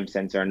of a game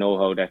sense or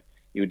know-how that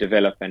you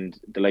develop. And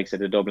the likes of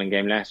the Dublin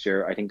game last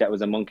year, I think that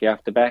was a monkey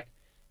off the back,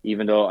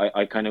 even though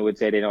I kind of would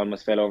say they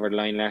almost fell over the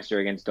line last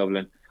year against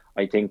Dublin.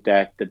 I think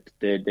that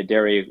the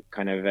Derry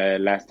kind of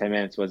last 10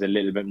 minutes was a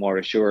little bit more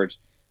assured,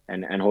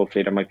 and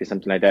hopefully there might be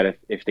something like that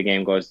if the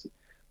game goes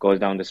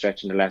down the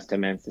stretch in the last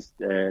 10 minutes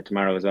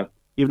tomorrow as well.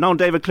 You've known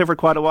David Clifford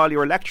quite a while. You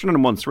were lecturing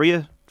him once, were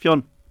you,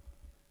 Fionn?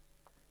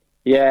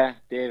 Yeah,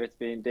 David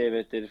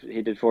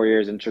did 4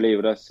 years in Tralee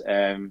with us.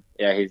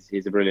 Yeah,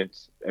 he's a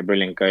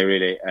brilliant guy,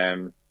 really.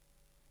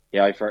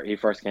 Yeah, he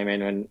first came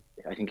in when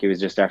I think he was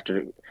just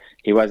after.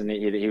 He was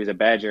a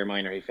Badger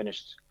minor. He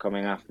finished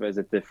coming off. Was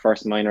it the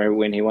first minor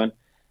win he won?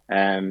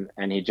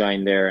 And he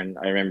joined there. And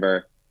I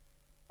remember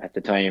at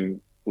the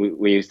time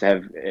we used to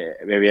have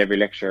maybe every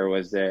lecturer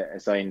was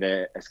assigned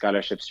a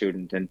scholarship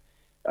student, and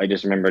I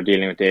just remember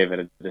dealing with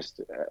David.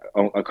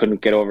 I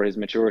couldn't get over his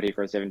maturity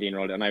for a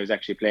 17-year-old, and I was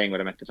actually playing with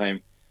him at the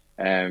time.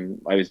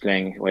 I was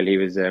playing while he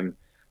was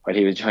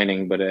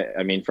joining, but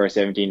I mean, for a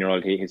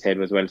 17-year-old, his head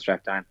was well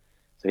strapped on,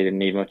 so he didn't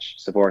need much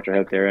support or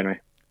help there anyway.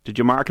 Did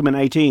you mark him in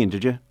 18?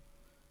 Did you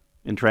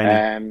in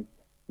training?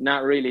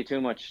 Not really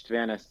too much, to be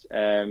honest.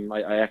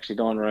 I actually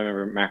don't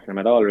remember marking him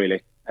at all,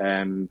 really.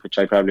 Which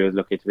I probably was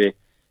lucky to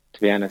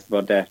be honest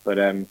about that. But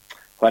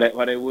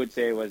what I would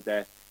say was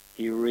that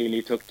he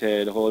really took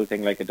to the whole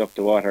thing like a duck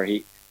to water.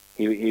 He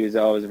was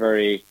always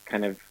very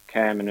kind of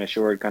calm and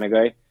assured kind of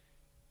guy.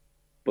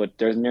 But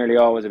there's nearly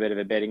always a bit of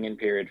a bedding in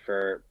period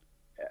for,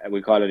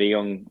 we call it a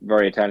young,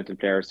 very talented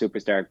player,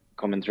 superstar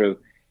coming through.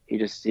 He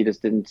just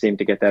didn't seem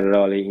to get that at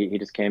all. He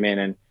just came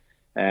in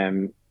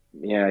and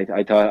yeah,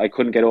 I thought I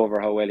couldn't get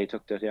over how well he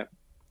took to it. Yeah.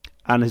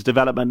 And his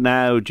development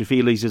now, do you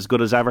feel he's as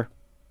good as ever?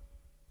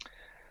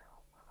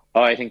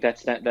 Oh, I think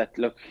that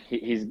look,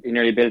 he's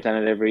nearly built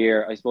on it every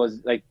year. I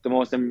suppose like the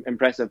most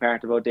impressive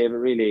part about David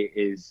really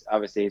is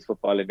obviously his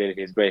football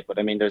ability is great, but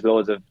I mean there's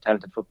loads of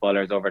talented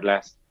footballers over the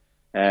last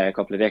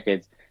couple of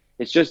decades.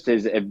 It's just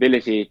his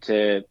ability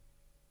to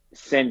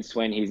sense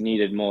when he's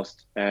needed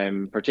most,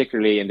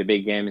 particularly in the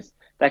big games.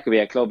 That could be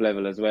at club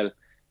level as well.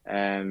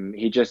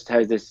 He just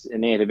has this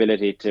innate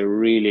ability to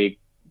really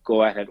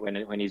go at it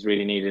when he's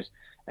really needed.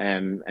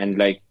 And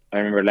like I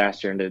remember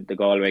last year in the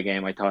Galway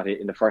game, I thought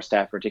in the first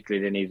half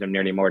particularly they needed him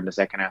nearly more than the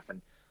second half,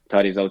 and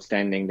thought he was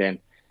outstanding then.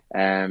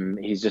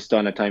 He's just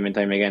done it time and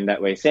time again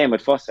that way. Same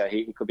with Fossa.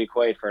 He could be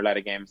quiet for a lot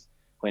of games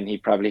when he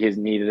probably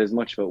isn't needed as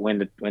much, but when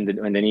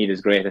the need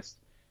is greatest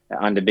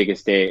on the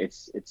biggest day,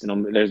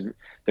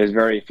 there's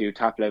very few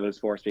top level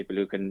sports people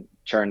who can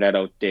churn that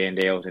out day in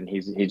day out, and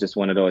he's just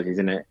one of those. He's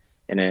in a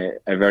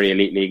very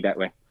elite league that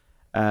way.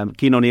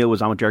 Cian O'Neill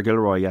was on with Ger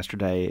Gilroy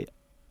yesterday,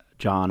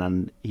 John,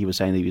 and he was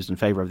saying that he was in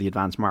favour of the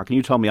advance mark, and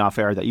you told me off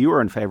air that you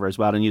were in favour as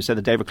well, and you said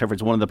that David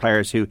Clifford's one of the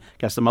players who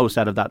gets the most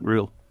out of that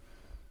rule.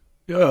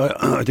 Yeah,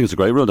 I think it's a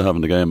great rule to have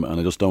in the game, and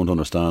I just don't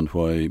understand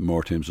why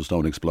more teams just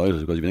don't exploit it,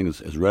 because if you think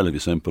it's relatively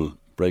simple,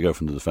 break out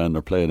from the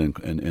defender, play it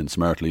in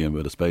smartly and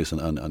with a space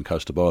and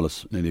catch the ball,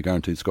 it's nearly a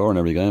guaranteed score in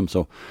every game.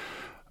 So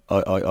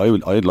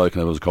I'd like, if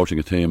I was coaching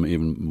a team,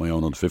 even my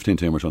own under 15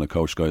 team, we're trying to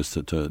coach guys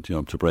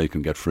to break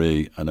and get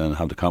free, and then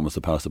have the confidence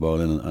to pass the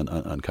ball in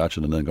and catch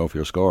it and then go for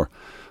your score.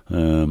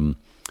 Yeah,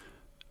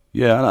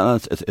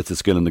 and it's a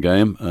skill in the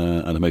game,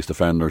 and it makes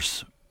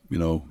defenders,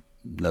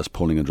 less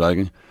pulling and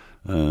dragging.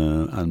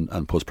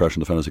 and puts pressure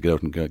on defenders to get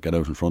out and get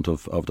out in front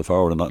of the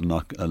forward and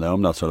not allow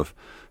him that sort of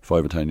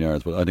 5 or 10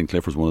 yards. But I think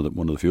Clifford's one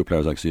of the few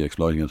players I see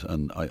exploiting it,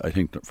 and I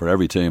think that for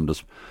every team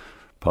there's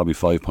probably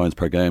 5 points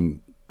per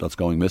game that's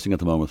going missing at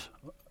the moment,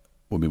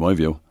 would be my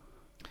view.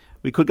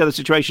 We could get a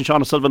situation,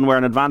 Sean O'Sullivan, where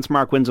an advance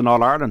mark wins in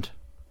All-Ireland.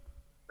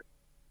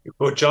 You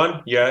could,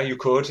 John. Yeah, you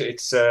could.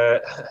 It's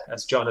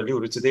as John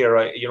alluded to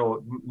there.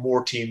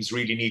 More teams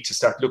really need to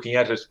start looking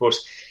at it. But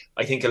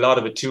I think a lot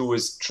of it too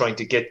is trying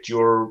to get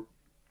your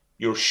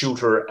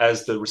shooter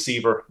as the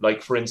receiver.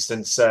 Like for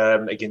instance,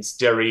 against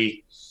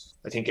Derry,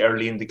 I think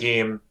early in the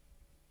game,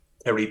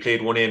 Derry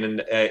played one in,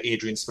 and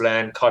Adrian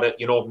Spillane caught it.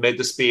 Made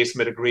the space,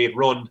 made a great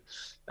run,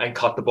 and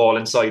caught the ball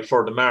inside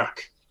for the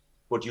mark.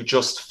 But you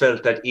just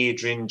felt that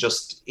Adrian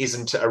just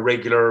isn't a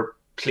regular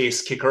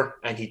place kicker,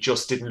 and he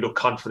just didn't look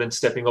confident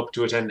stepping up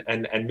to it,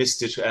 and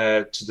missed it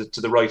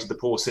to the right of the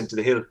post into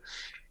the hill.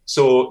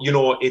 So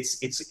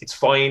it's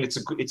fine.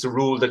 It's a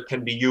rule that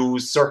can be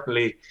used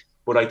certainly,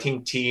 but I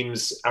think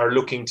teams are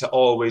looking to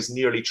always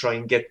nearly try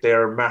and get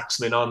their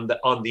marksman on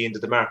the end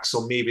of the mark.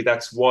 So maybe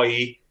that's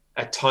why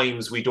at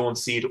times we don't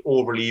see it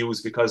overly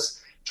used,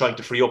 because trying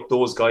to free up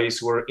those guys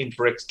who are in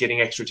for getting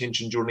extra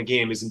attention during a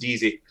game isn't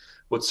easy.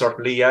 But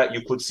certainly, yeah,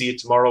 you could see it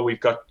tomorrow. We've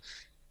got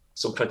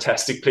some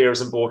fantastic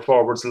players in both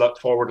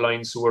forward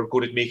lines who are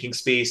good at making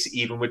space,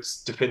 even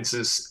with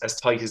defences as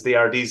tight as they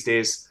are these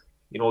days.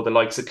 The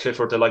likes of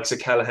Clifford, the likes of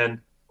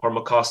Callaghan,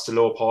 Cormac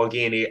Costello, Paul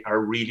Ganey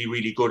are really,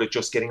 really good at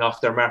just getting off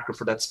their marker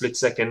for that split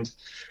second.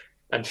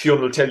 And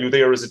Fionn will tell you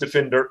there as a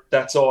defender,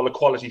 that's all a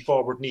quality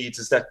forward needs,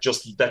 is that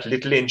just that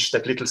little inch,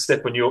 that little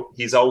step when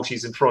he's out,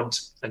 he's in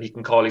front, and he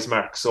can call his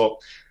mark. So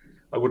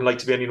I wouldn't like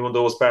to be any one of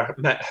those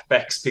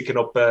backs picking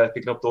up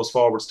those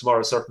forwards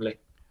tomorrow, certainly.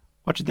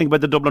 What do you think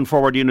about the Dublin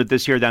forward unit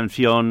this year then,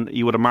 Fionn?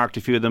 You would have marked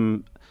a few of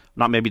them,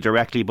 not maybe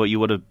directly, but you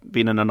would have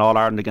been in an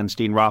All-Ireland against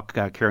Dean Rock,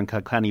 Kieran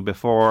Kilkenny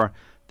before.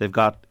 They've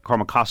got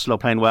Cormac Costello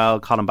playing well,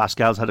 Colin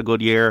Basquel's had a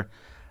good year,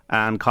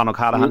 and Con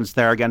O'Callaghan's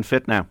there again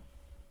fit now.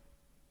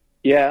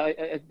 Yeah,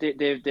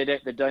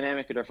 the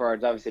dynamic of their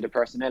forwards, obviously the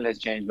personnel has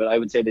changed, but I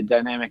would say the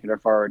dynamic of their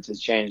forwards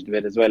has changed a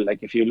bit as well. Like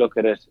if you look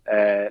at it,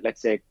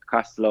 let's say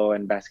Costello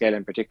and Basquel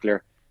in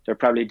particular, they're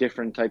probably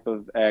different type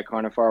of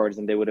corner forwards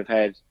than they would have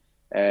had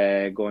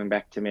going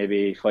back to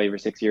maybe 5 or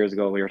 6 years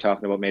ago. We were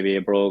talking about maybe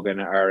a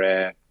Brogan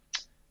or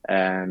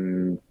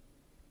who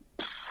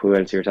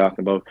else you were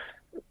talking about,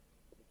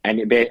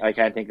 and I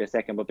can't think of the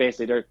second, but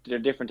basically they're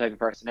different type of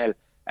personnel.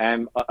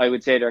 I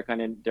would say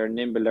they're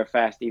nimble, they're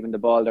fast. Even the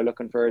ball they're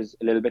looking for is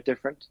a little bit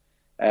different.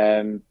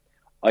 I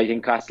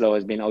think Costello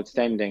has been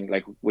outstanding.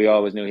 Like we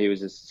always knew he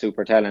was a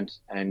super talent,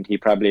 and he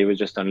probably was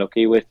just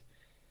unlucky with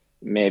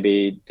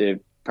maybe the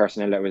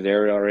personnel that was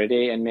there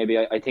already. And maybe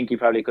I think he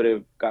probably could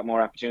have got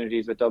more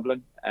opportunities with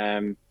Dublin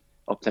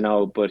up to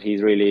now. But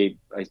he's really,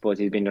 I suppose,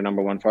 he's been their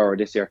number one forward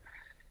this year.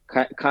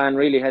 Con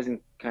really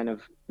hasn't kind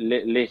of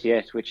lit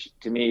yet, which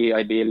to me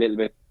I'd be a little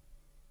bit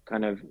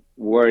kind of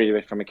worried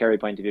about from a Kerry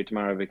point of view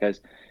tomorrow,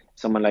 because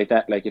someone like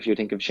that, like if you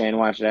think of Shane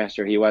Walsh last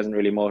year, he wasn't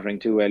really motoring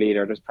too well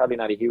either. There's probably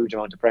not a huge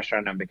amount of pressure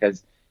on him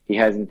because he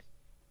hasn't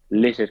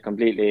lit it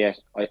completely yet.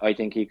 I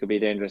think he could be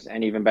dangerous,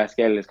 and even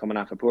Basquel is coming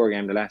off a poor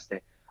game the last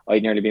day.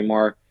 I'd nearly be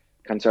more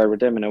concerned with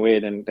them in a way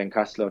than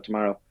Costello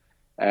tomorrow.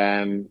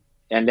 And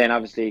then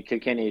obviously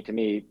Kilkenny, to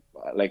me,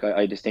 like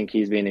I just think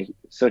he's been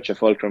such a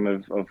fulcrum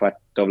of what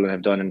Dublin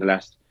have done in the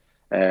last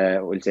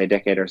we'll say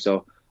decade or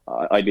so.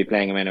 I'd be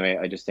playing him anyway.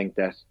 I just think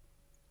that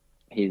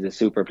he's a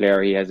super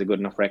player. He has a good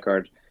enough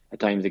record at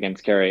times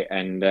against Kerry,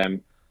 and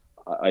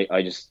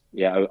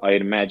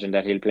I'd imagine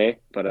that he'll play,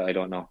 but I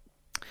don't know.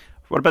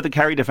 What about the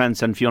Kerry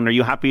defence, and Fionn? Are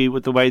you happy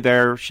with the way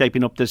they're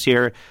shaping up this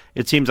year?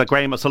 It seems like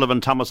Graham O'Sullivan,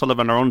 Tom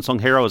O'Sullivan are unsung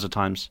heroes at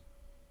times.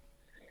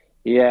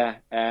 Yeah,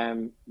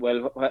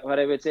 well, what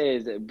I would say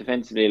is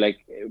defensively,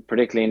 like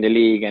particularly in the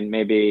league and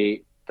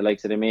maybe the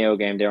likes of the Mayo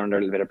game, they're under a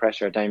little bit of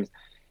pressure at times.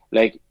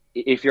 Like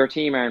if your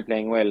team aren't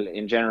playing well,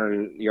 in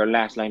general, your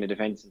last line of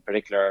defence in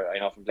particular, I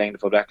know from playing the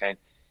full back line,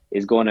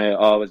 is going to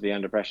always be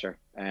under pressure.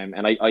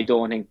 And I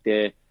don't think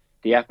the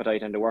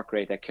appetite and the work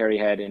rate that Kerry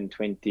had in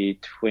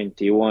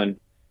 2022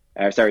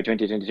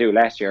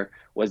 last year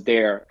was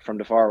there from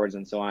the forwards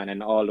and so on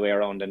and all the way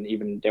around, and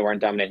even they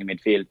weren't dominating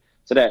midfield.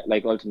 So that,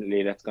 like,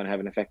 ultimately that's going to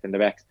have an effect on the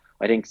backs.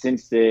 I think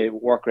since the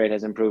work rate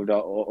has improved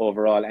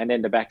overall, and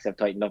then the backs have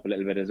tightened up a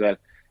little bit as well.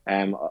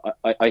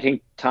 I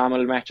think Tom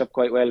will match up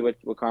quite well with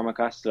Cormac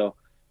Costello.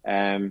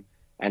 And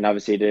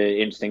obviously the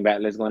interesting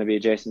battle is going to be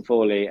Jason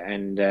Foley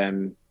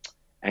and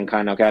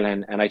Con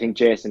O'Callaghan. And I think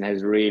Jason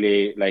has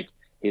really, like,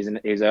 he's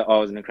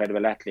always an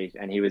incredible athlete,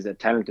 and he was a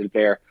talented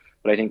player,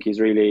 but I think he's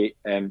really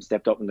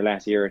stepped up in the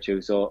last year or two.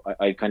 So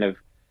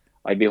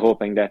I'd be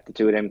hoping that the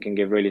two of them can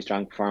give really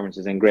strong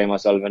performances. And Graham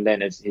O'Sullivan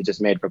then he's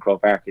just made for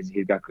Croke Park. He's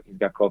got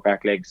Croke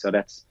Park legs, so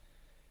that's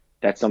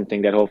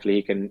something that hopefully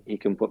he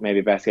can put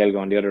maybe Basquel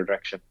going the other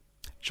direction.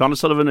 Sean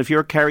O'Sullivan, if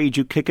you're Kerry, do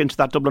you kick into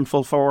that Dublin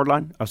full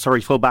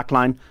back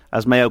line,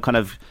 as Mayo kind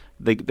of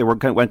they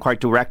went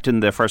quite direct in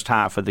the first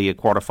half of the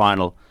quarter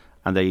final,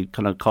 and they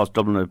kind of caused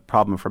Dublin a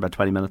problem for about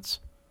 20 minutes?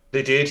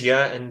 They did,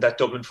 yeah, and that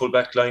Dublin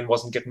full-back line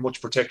wasn't getting much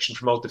protection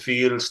from out the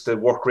field. The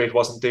work rate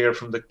wasn't there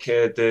from the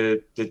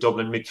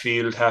Dublin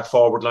midfield,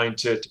 half-forward line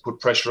to put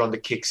pressure on the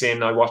kicks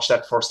in. I watched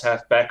that first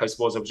half back. I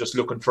suppose I was just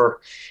looking for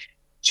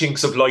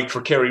chinks of light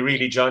for Kerry,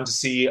 really, John, to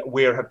see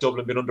where have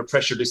Dublin been under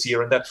pressure this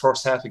year. And that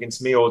first half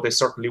against Mayo, they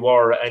certainly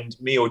were, and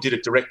Mayo did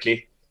it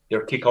directly.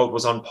 Their kick-out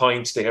was on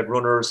point. They had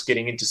runners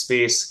getting into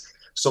space.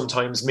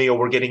 Sometimes Mayo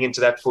were getting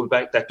into that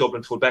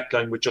Dublin full-back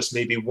line with just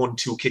maybe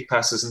 1-2 kick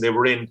passes, and they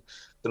were in.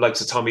 The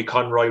likes of Tommy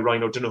Conroy,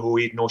 Ryan O'Donoghue,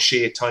 Aidan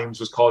O'Shea at times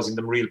was causing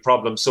them real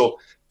problems. So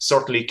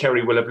certainly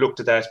Kerry will have looked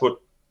at that, but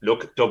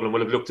look, Dublin will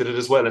have looked at it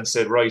as well and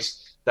said, right,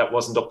 that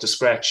wasn't up to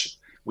scratch.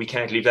 We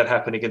can't leave that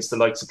happen against the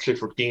likes of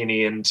Clifford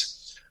Gainey and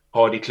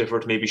Paddy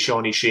Clifford. Maybe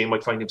Shawnee Shea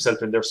might find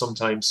himself in there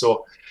sometimes.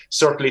 So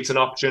certainly it's an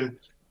option.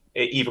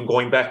 Even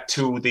going back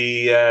to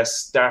the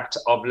start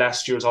of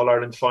last year's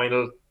All-Ireland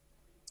final,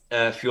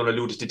 Fiona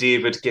alluded to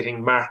David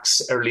getting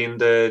marks early in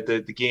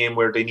the game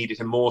where they needed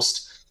him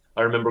most.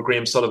 I remember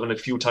Graham Sullivan a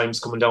few times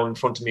coming down in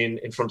front of me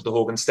in front of the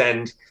Hogan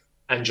stand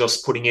and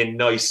just putting in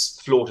nice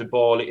floated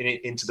ball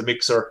into the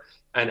mixer,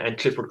 and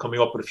Clifford coming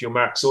up with a few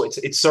marks. So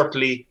it's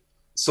certainly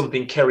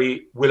something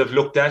Kerry will have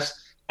looked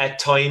at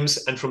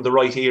times, and from the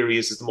right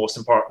areas is the most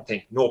important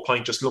thing. No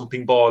point just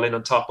lumping ball in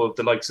on top of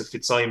the likes of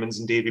Fitzsimons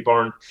and Davy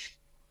Byrne,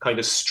 kind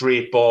of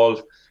straight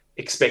ball,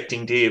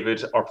 expecting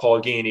David or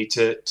Paul Gainey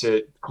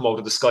to come out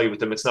of the sky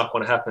with them. It's not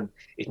going to happen.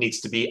 It needs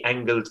to be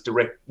angled,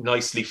 direct,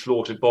 nicely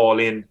floated ball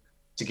in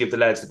to give the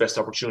lads the best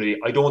opportunity.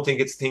 I don't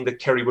think it's a thing that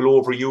Kerry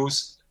will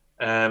overuse.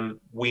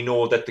 We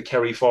know that the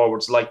Kerry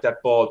forwards like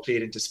that ball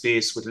played into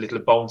space with a little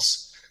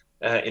bounce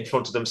in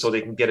front of them so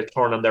they can get a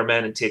turn on their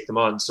man and take them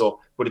on.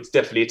 But it's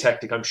definitely a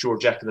tactic I'm sure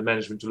Jack and the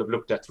management will have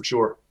looked at for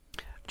sure.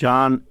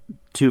 John,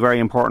 two very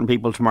important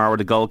people tomorrow are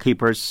the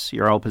goalkeepers,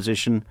 your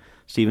opposition,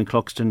 Stephen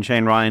Cluxton,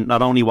 Shane Ryan.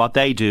 Not only what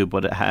they do,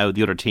 but how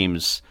the other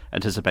teams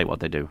anticipate what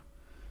they do.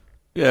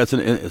 Yeah,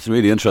 it's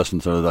really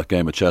interesting sort of that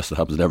game of chess that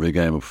happens in every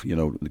game of,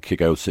 the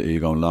kick-outs. Are you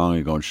going long, are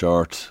you going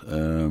short,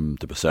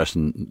 the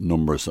possession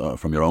numbers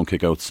from your own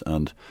kick-outs,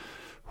 and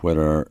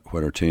whether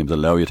teams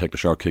allow you to take the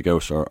short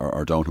kick-out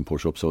or don't and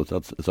push up. So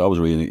it's always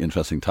a really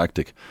interesting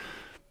tactic.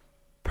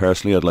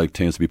 Personally, I'd like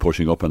teams to be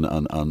pushing up and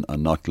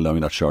not allowing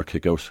that short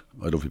kick-out.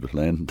 I'd love to be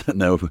playing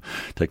now,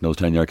 taking those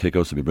 10-yard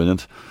kick-outs would be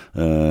brilliant.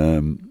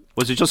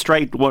 Was it just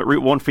straight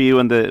route one for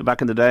you back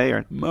in the day,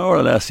 or more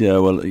or less? Yeah.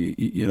 Well,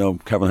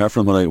 Kevin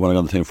Heffron, when I got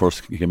on the team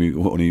first, he gave me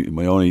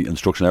my only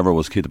instruction ever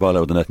was keep the ball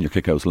out of the net and your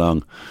kick out's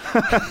long.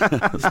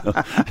 So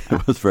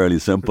it was fairly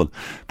simple.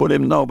 But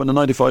in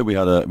 '95 we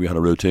had a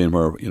routine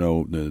where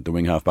the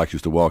wing half backs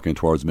used to walk in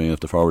towards me, and if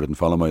the forward didn't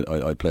follow me,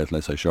 I'd play it,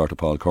 let's say, short to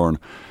Paul Curran.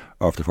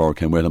 Or if the forward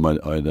came with him,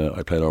 I'd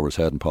play it over his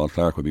head, and Paul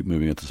Clark would be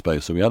moving into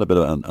space. So we had a bit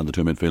of, and the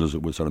two midfielders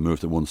would sort of move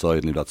to one side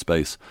and leave that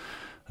space.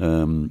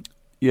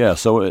 Yeah,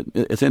 so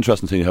it's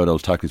interesting to see how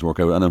those tactics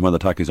work out, and then when the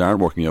tactics aren't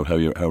working out, how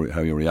you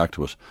react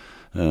to it.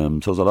 So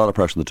there's a lot of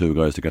pressure on the two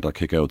guys to get their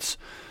kickouts,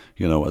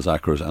 as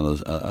accurate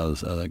and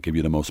as give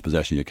you the most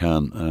possession you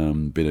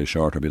can, be they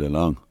short or be they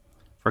long.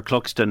 For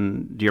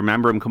Cluxton, do you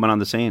remember him coming on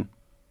the scene?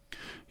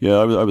 Yeah,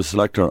 I was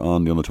selector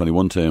on the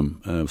under-21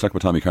 team. I was selected by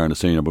Tommy Carn, the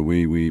senior, but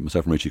we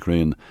myself and Richie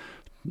Crean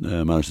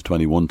managed the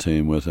 21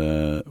 team with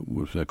a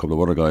couple of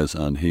other guys,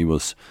 and he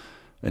was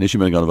initially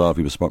when he got involved,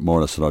 he was more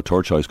or less our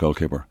third choice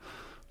goalkeeper.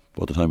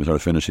 By the time he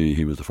started finish,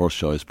 he was the first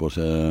choice. But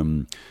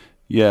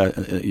yeah,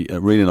 a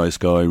really nice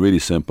guy, really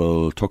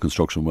simple, took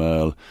instruction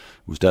well,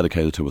 was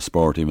dedicated to his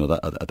sport even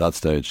at that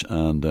stage.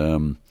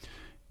 And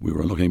we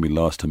were lucky we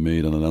lost to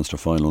Meath in the Leinster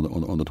final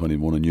on the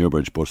 21 in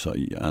Newbridge. But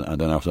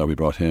and then after that we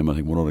brought him, I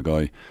think one other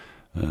guy,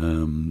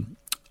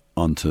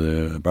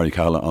 onto Barry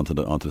Calla onto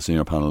the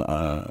senior panel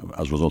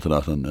as a result of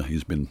that, and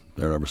he's been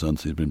there ever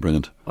since. He's been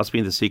brilliant. What's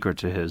been the secret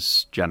to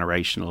his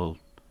generational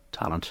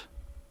talent?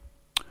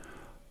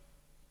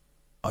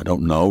 I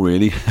don't know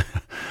really.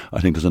 I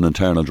think there's an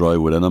internal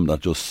drive within him that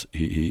just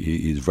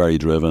he's very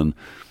driven,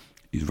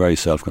 he's very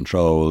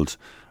self-controlled,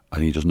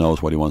 and he just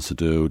knows what he wants to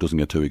do, doesn't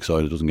get too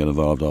excited, doesn't get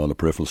involved in all the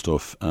peripheral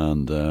stuff,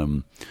 and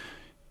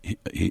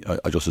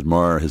I just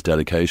admire his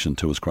dedication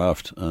to his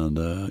craft, and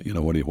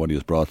what he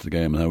has brought to the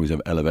game, and how he's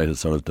elevated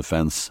sort of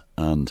defence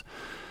and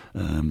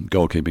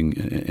goalkeeping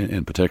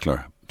in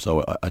particular.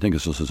 So I think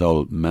it's just his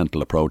whole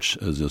mental approach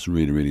is just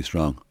really, really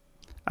strong.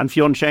 And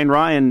Fionn, Shane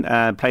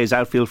Ryan plays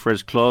outfield for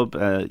his club.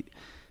 Do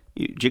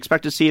you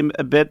expect to see him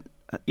a bit,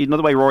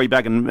 the way Rory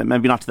Beggan,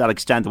 maybe not to that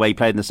extent the way he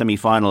played in the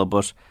semi-final,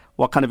 but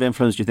what kind of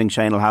influence do you think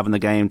Shane will have in the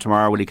game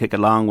tomorrow? Will he kick it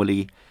long? Will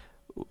he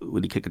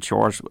kick it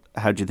short?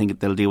 How do you think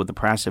they'll deal with the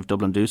press if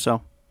Dublin do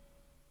so?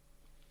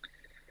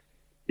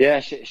 Yeah,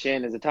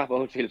 Shane is a top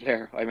outfield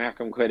player. I mark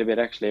him quite a bit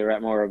actually. We're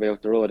at more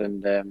about the road,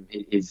 and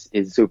he's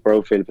a super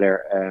outfield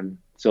player.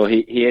 So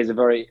he is a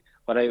very,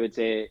 what I would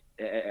say,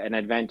 an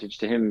advantage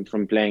to him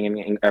from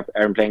playing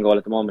playing goal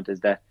at the moment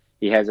is that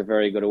he has a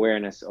very good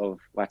awareness of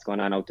what's going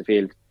on out the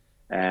field.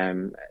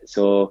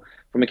 So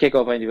from a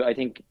kick-off point of view, I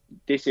think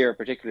this year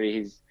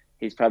particularly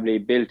he's probably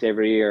built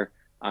every year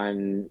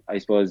on, I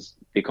suppose,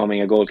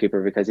 becoming a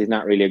goalkeeper, because he's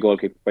not really a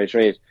goalkeeper by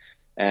trade.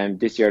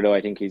 This year, though,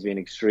 I think he's been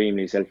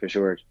extremely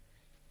self-assured.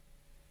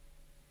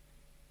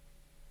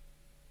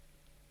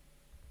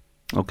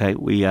 Okay,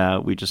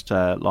 we just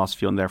lost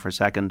Fionn there for a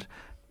second.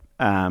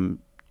 You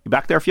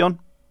back there, Fionn?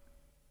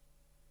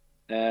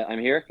 I'm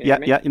here. Can you hear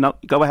me? Yeah.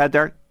 Go ahead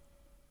there.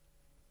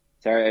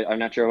 Sorry, I'm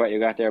not sure what you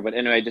got there, but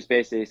anyway, just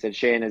basically said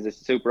Shane is a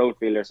super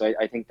outfielder, so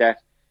I think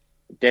that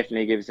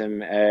definitely gives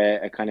him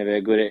a kind of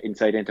a good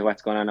insight into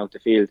what's going on out the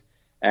field.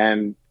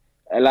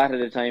 A lot of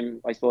the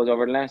time, I suppose,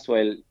 over the last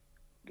while,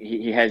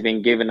 he has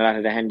been given a lot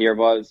of the handier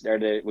balls.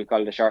 We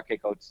call it the short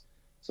kickouts.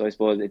 So I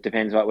suppose it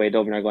depends what way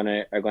Dublin are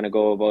going to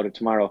go about it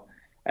tomorrow.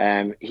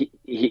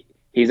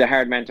 He's a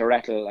hard man to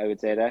rattle, I would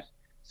say that.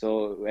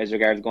 So as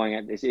regards going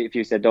at this, if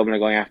you said Dublin are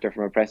going after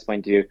from a press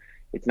point of view,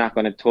 it's not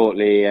going to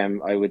totally,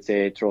 I would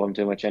say, throw him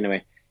too much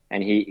anyway.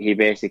 And he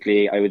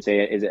basically, I would say,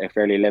 is a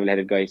fairly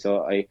level-headed guy.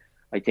 So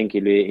I think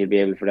he'll be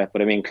able for that.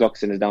 But I mean,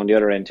 Cluxton is down the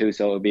other end too,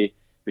 so it'll be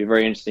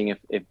very interesting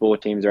if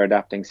both teams are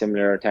adapting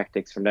similar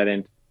tactics from that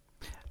end.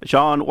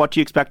 Sean, what do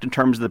you expect in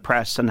terms of the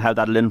press and how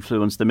that'll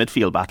influence the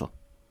midfield battle?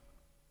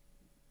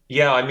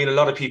 Yeah, I mean, a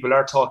lot of people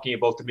are talking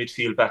about the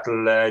midfield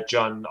battle,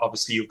 John.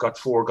 Obviously, you've got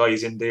 4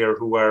 guys in there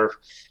who are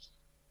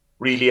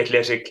really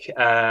athletic.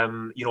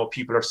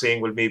 People are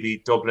saying, well, maybe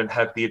Dublin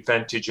have the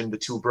advantage in the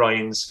 2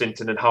 Bryans,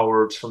 Finton and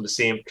Howard from the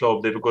same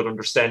club. They have a good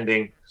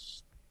understanding.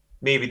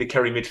 Maybe the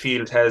Kerry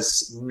midfield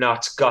has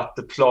not got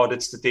the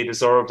plaudits that they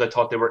deserved. I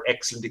thought they were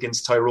excellent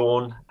against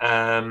Tyrone.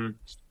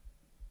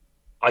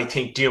 I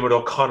think Diarmuid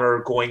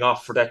O'Connor going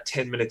off for that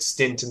 10-minute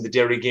stint in the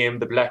Derry game,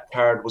 the black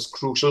card was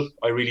crucial.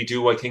 I really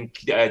do. I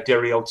think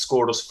Derry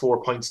outscored us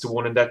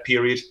 4-1 in that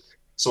period.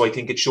 So I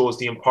think it shows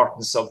the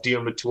importance of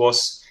Diarmuid to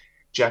us.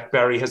 Jack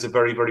Barry has a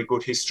very, very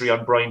good history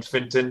on Brian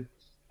Finton.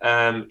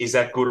 Is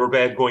that good or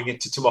bad going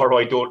into tomorrow?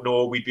 I don't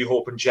know. We'd be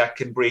hoping Jack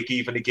can break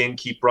even again,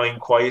 keep Brian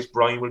quiet.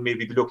 Brian will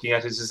maybe be looking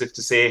at it as if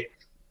to say,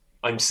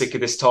 I'm sick of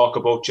this talk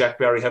about Jack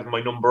Barry having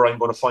my number. I'm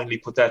going to finally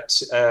put that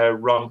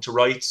wrong to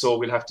right. So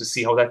we'll have to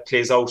see how that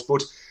plays out.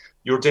 But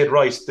you're dead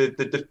right.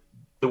 The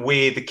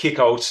way the kick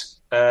out,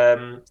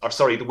 the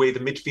way the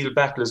midfield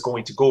battle is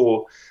going to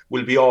go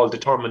will be all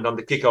determined on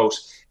the kick out.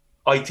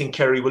 I think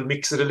Kerry will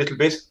mix it a little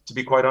bit, to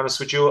be quite honest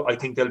with you. I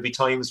think there'll be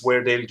times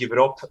where they'll give it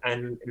up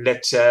and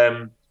let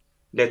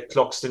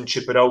Cluxton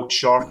chip it out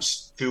short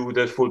to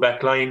the full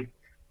back line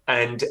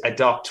and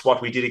adopt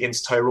what we did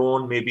against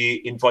Tyrone,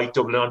 maybe invite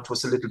Dublin onto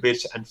us a little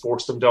bit and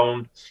force them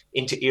down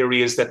into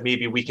areas that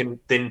maybe we can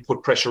then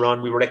put pressure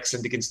on. We were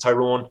excellent against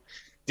Tyrone.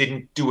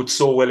 Didn't do it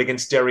so well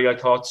against Derry, I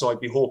thought. So I'd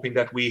be hoping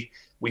that we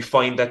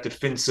find that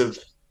defensive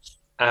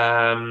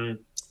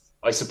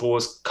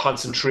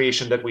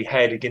concentration that we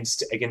had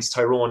against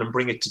Tyrone and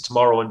bring it to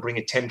tomorrow and bring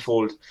it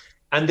tenfold.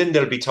 And then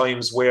there'll be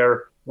times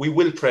where we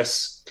will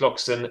press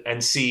Cluxton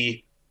and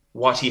see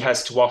what he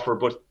has to offer.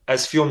 But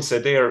as Fionn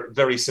said, they're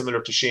very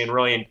similar to Shane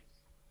Ryan.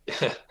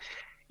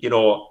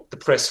 The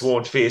press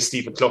won't face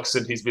Stephen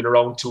Cluxton. He's been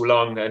around too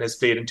long and has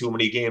played in too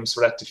many games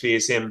for that to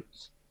face him.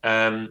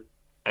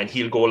 And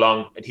he'll go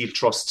along and he'll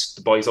trust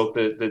the boys out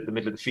the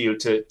middle of the field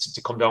to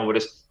come down with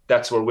it.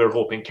 That's where we're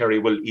hoping Kerry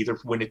will either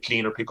win it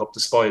clean or pick up the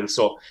spoil.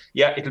 So,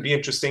 yeah, it'll be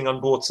interesting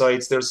on both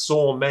sides. There's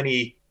so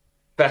many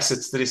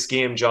facets to this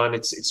game, John.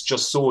 It's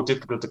just so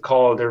difficult to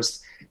call.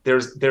 There's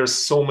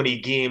so many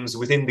games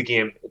within the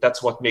game.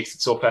 That's what makes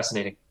it so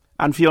fascinating.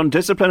 And Fionn,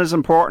 discipline is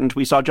important.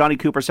 We saw Johnny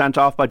Cooper sent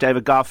off by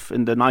David Goff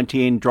in the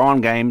 19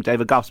 drawn game.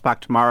 David Goff's back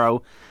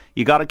tomorrow.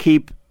 You got to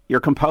keep your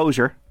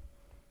composure.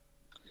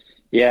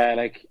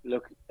 Yeah,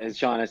 look, as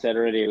Sean has said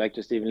already,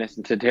 just even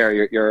listen to there,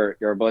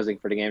 you're buzzing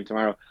for the game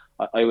tomorrow.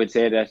 I would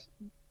say that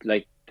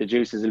the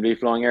juices will be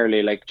flowing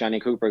early.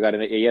 Johnny Cooper got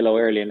a yellow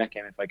early in that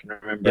game, if I can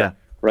remember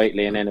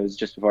rightly, and then it was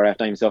just before half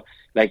time. So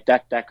that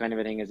kind of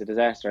a thing is a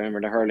disaster. I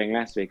remember the hurling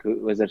last week.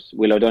 Was it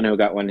Will O'Donoghue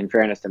got one? In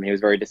fairness to him, he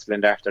was very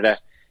disciplined after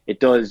that. It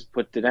does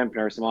put the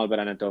dampener a small bit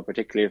on it though,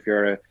 particularly if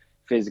you're a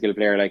physical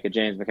player like a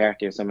James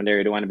McCarthy or someone there.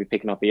 You don't want to be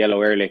picking up a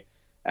yellow early.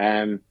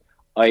 I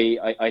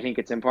think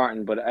it's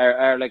important, but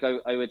I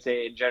would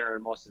say in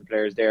general, most of the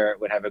players there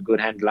would have a good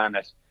handle on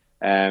it.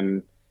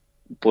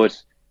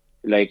 But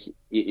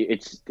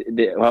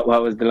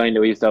what was the line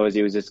that we used to always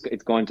use?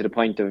 It's going to the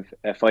point of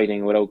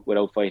fighting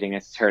without fighting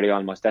necessarily.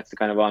 Almost that's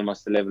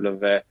almost the level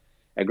of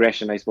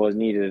aggression I suppose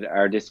needed,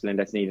 or discipline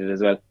that's needed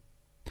as well.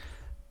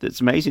 It's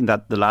amazing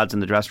that the lads in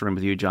the dressing room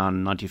with you,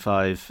 John,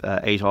 95,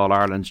 8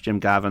 All-Irelands, Jim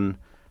Gavin,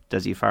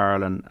 Desi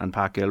Farrell and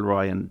Pat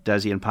Gilroy, and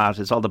Desi and Pat,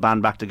 it's all the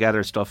band back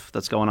together stuff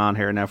that's going on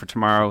here now for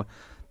tomorrow.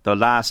 The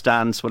last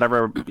dance,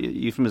 whatever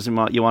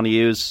euphemism you want to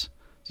use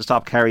to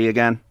stop Kerry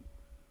again.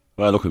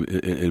 Well, look,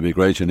 it'll be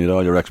great. You need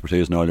all your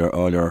expertise and all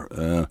your.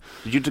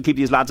 Did you keep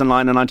these lads in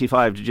line in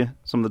 95? Did you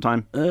some of the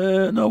time?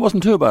 No, it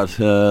wasn't too bad.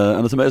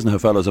 And it's amazing how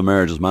fellas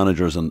emerge as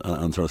managers and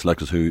sort of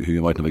selectors who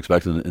you mightn't have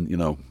expected.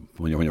 And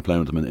when you're playing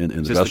with them in the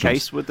Is dressing this the rooms.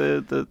 case with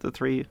the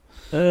three?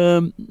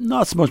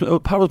 Not so much.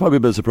 Pat was probably a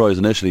bit surprised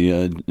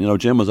initially.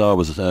 Jim was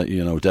always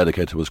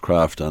dedicated to his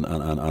craft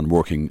and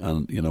working,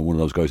 and one of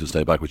those guys who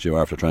stay back with you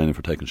after training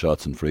for taking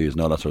shots and frees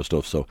and all that sort of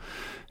stuff. So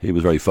he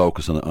was very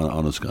focused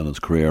on his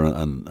career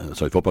and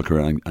football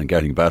career and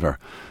getting better.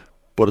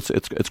 But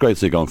it's great to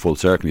see going full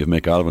circle. You have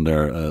Mick Alvin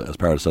there as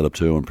part of the setup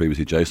too, and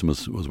previously Jason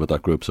was with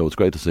that group. So it's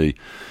great to see,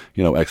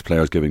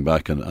 ex-players giving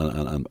back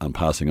and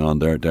passing on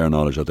their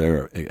knowledge of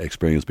their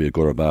experience, be it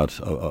good or bad,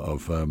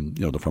 of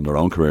from their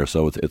own career.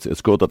 So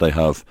it's good that they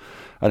have.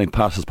 I think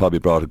Pat has probably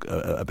brought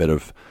a bit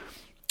of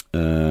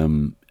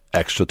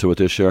extra to it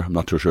this year. I'm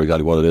not too sure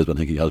exactly what it is, but I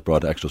think he has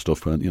brought extra stuff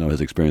from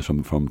his experience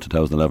from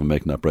 2011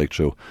 making that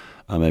breakthrough,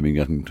 and maybe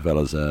getting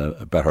fellas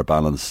a better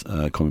balance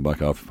coming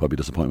back off probably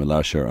disappointment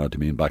last year,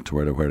 back to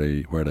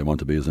where they want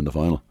to be is in the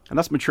final. And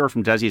that's mature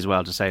from Desi as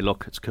well to say,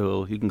 look, it's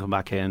cool, you can come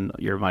back in,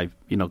 you're my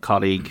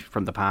colleague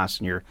from the past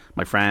and you're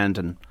my friend,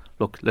 and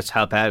look, let's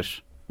help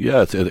out.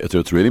 Yeah,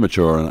 it's really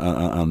mature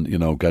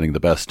and getting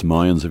the best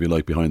minds, if you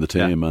like, behind the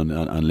team,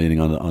 and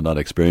leaning on that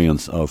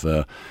experience of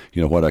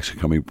what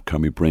actually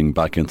can we bring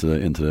back into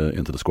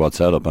the squad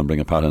setup, and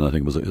bringing Pat in, I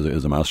think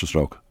is a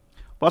masterstroke.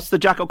 What's the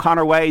Jack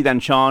O'Connor way then,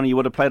 Sean? You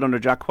would have played under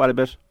Jack quite a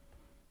bit.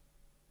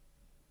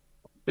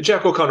 The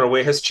Jack O'Connor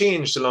way has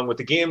changed along with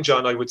the game,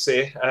 John, I would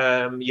say.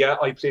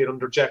 I played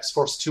under Jack's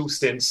first 2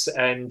 stints,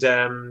 and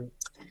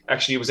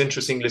actually, it was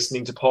interesting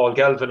listening to Paul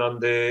Galvin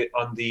on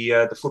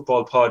the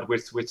football pod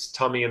with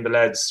Tommy and the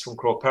lads from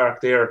Croke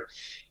Park there.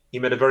 He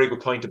made a very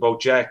good point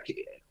about Jack.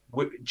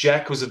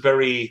 Jack was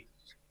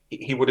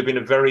he would have been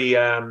a very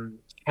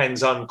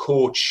hands-on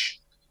coach.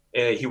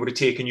 He would have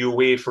taken you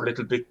away for a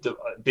little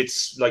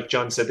bits, like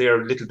John said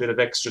there, a little bit of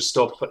extra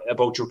stuff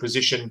about your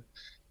position.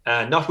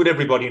 Not with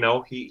everybody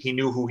now. He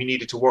knew who he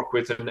needed to work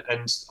with, and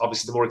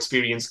obviously the more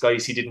experienced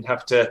guys, he didn't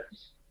have to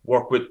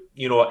work with,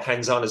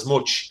 hands-on as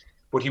much.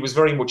 But he was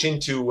very much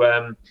into,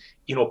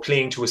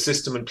 playing to a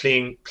system and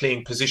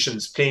playing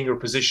positions, playing your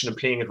position and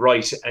playing it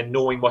right, and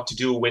knowing what to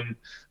do when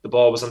the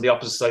ball was on the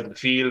opposite side of the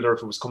field or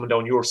if it was coming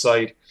down your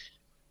side.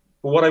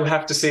 But what I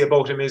have to say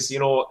about him is,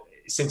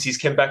 since he's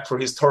come back for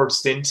his 3rd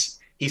stint,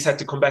 he's had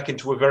to come back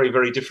into a very,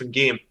 very different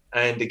game,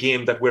 and a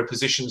game where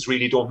positions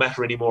really don't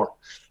matter anymore.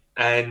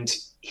 And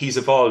he's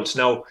evolved.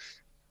 Now,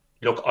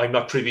 look, I'm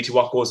not privy to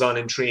what goes on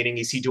in training.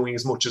 Is he doing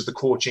as much as the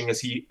coaching as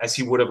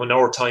he would have in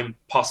our time?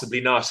 Possibly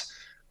not.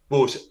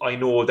 But I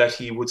know that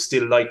he would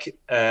still like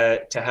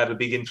to have a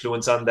big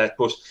influence on that.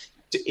 But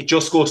it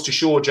just goes to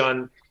show,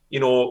 John,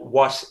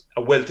 what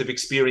a wealth of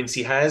experience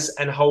he has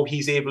and how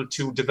he's able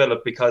to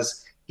develop,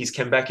 because he's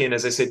come back in,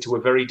 as I said, to a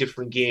very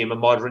different game, a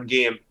modern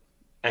game,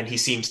 and he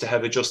seems to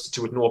have adjusted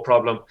to it no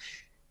problem.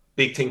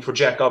 Big thing for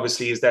Jack,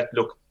 obviously, is that,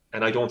 look,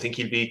 and I don't think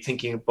he'll be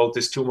thinking about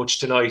this too much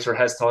tonight or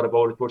has thought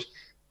about it, but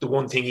the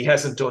one thing he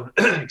hasn't done,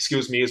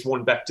 is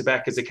won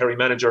back-to-back as a Kerry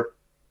manager.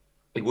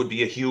 It would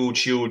be a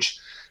huge, huge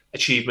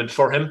achievement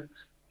for him.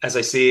 As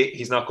I say,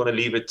 he's not going to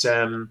leave it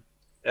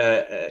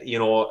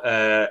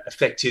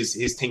affect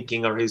his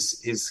thinking or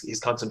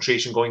his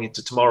concentration going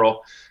into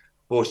tomorrow.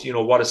 But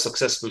what a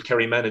successful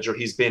Kerry manager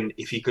he's been.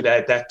 If he could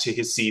add that to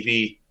his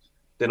CV,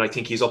 then I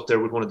think he's up there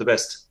with one of the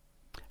best.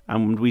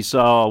 And we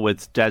saw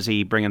with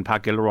Desi bringing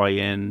Pat Gilroy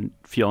in,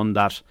 Fionn,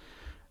 that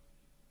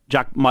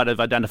Jack might have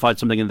identified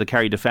something in the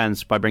Kerry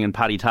defence by bringing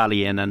Paddy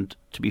Talley in. And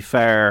to be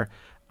fair,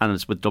 and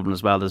it's with Dublin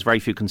as well, there's very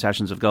few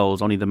concessions of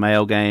goals, only the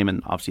Mayo game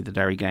and obviously the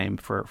Derry game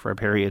for a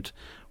period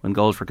when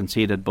goals were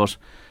conceded. But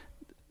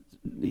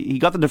he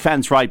got the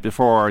defence right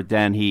before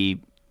then he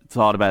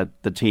thought about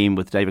the team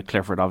with David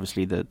Clifford,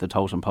 obviously the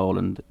totem pole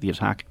and the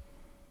attack.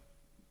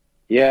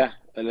 Yeah,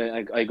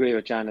 I agree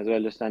with John as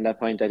well. Just on that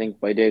point, I think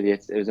by Davey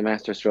it was a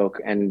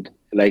masterstroke, and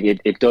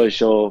it does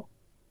show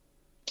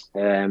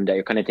that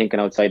you're kind of thinking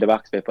outside the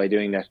box a bit by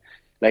doing that.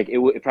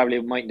 It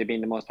probably mightn't have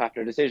been the most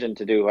popular decision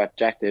to do what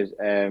Jack did.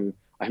 I'm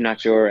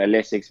not sure a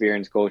less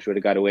experienced coach would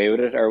have got away with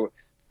it, or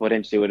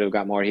potentially would have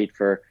got more heat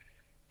for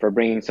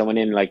bringing someone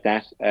in like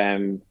that.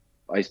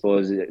 I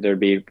suppose there'd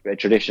be a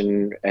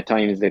tradition at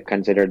times that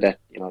considered that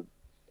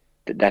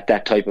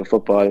that type of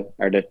football,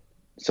 or that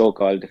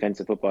so-called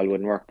defensive football,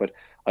 wouldn't work. But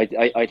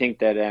I think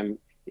that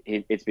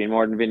it's been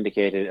more than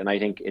vindicated, and I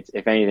think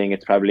if anything,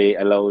 it's probably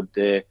allowed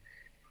the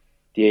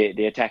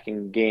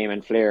attacking game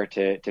and flair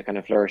to kind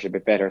of flourish a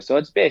bit better. So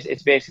it's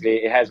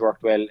basically, it has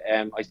worked well.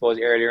 I suppose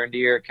earlier in the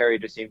year, Kerry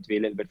just seemed to be a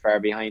little bit far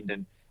behind,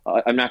 and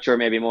I'm not sure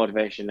maybe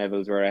motivation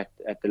levels were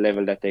at the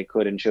level that they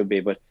could and should be,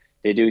 but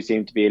they do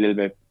seem to be a little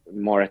bit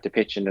more at the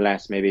pitch in the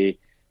last maybe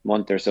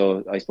month or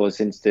so. I suppose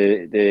since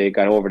they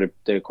got over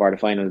the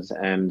quarterfinals,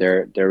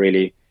 they're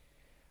really,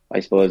 I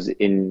suppose,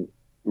 in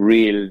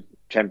real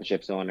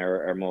championship zone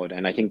or mode,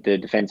 and I think the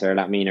defence are a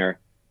lot meaner.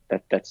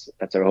 That's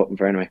what we're hoping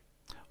for anyway.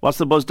 What's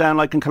the buzz down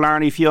like in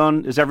Killarney,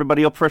 Fionn? Is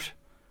everybody up for it?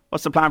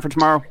 What's the plan for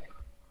tomorrow?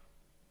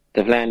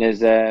 The plan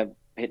is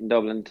hitting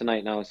Dublin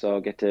tonight now, so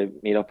I'll get to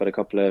meet up with a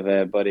couple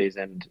of buddies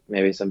and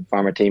maybe some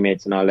former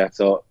teammates and all that,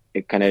 so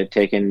it kind of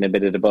take in a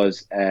bit of the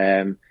buzz.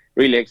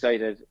 Really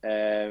excited.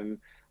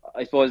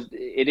 I suppose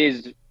it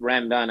is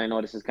rammed on. I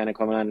know this is kind of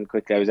coming on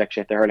quickly. I was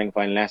actually at the hurling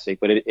final last week,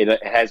 but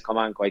it has come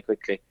on quite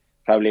quickly.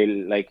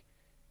 Probably like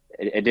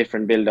a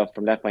different build-up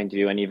from that point of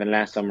view, and even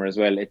last summer as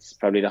well. It's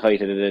probably the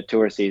height of the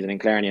tour season in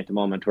Clarny at the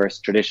moment, whereas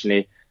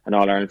traditionally an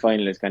All-Ireland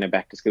final is kind of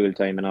back to school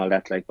time and all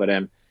that. But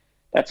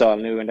that's all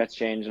new and that's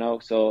changed now.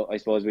 So I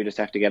suppose we just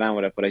have to get on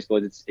with it. But I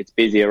suppose it's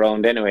busy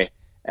around anyway.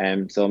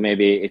 So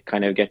maybe it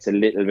kind of gets a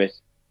little bit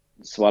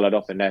swallowed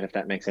up in that, if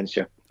that makes sense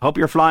to you. Hope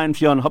you're flying,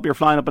 Fionn. Hope you're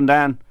flying up and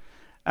down.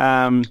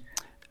 No,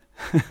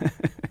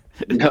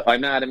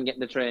 I'm not. I'm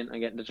getting the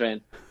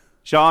train.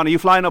 Sean, are you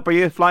flying up? Are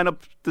you flying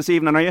up this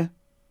evening, are you?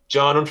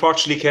 John,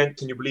 unfortunately, Kent,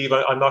 can you believe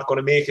I'm not going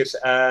to make it?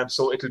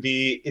 So it'll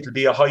be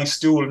a high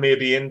stool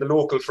maybe in the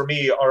local for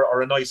me,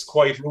 or a nice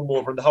quiet room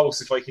over in the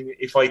house if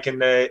I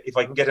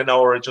can get an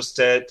hour. Just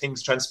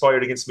things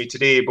transpired against me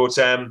today, but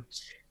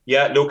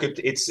yeah, look,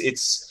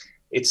 it's.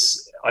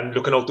 I'm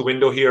looking out the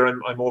window here.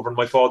 I'm over in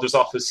my father's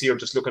office here,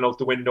 just looking out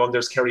the window, and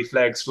there's Kerry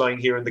flags flying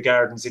here in the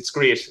gardens. It's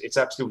great. It's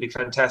absolutely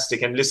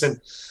fantastic. And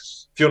listen,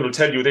 Fionn will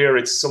tell you there,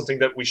 it's something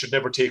that we should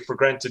never take for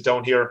granted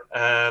down here.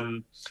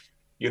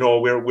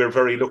 We're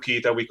very lucky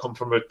that we come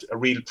from a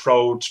real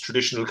proud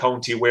traditional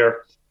county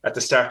where at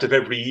the start of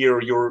every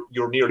year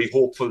you're nearly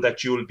hopeful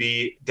that you'll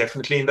be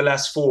definitely in the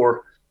last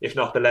four, if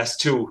not the last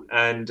two.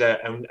 And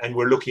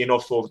we're lucky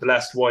enough over the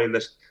last while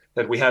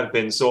that we have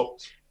been. So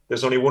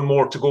there's only one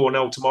more to go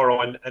now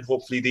tomorrow, and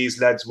hopefully these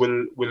lads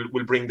will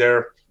bring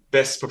their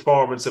best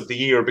performance of the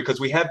year, because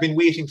we have been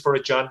waiting for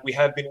it, John. We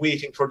have been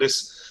waiting for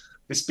this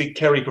big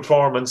Kerry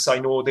performance. I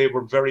know they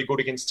were very good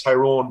against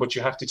Tyrone, but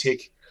you have to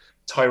take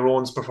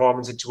Tyrone's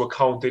performance into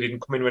account. They didn't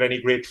come in with any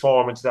great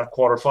form into that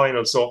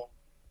quarter-final. So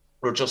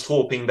we're just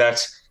hoping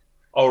that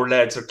our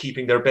lads are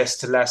keeping their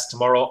best to last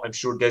tomorrow. I'm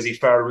sure Desi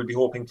Farrell will be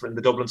hoping for, and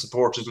the Dublin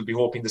supporters will be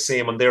hoping the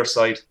same on their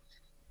side.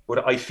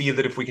 But I feel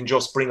that if we can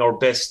just bring our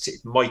best,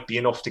 it might be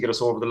enough to get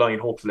us over the line,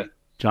 hopefully.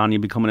 John,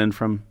 you'll be coming in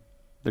from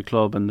the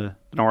club in the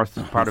north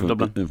part of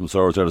Dublin. From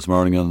Swords there this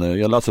morning, and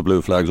lots of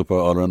blue flags up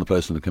all around the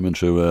place, and they come in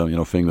through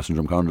Finglas and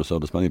Drumcondra, so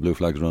there's many blue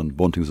flags around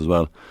Buntings as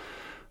well.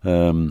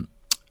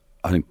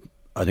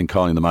 I think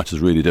calling the match is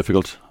really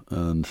difficult,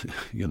 and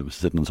you got to be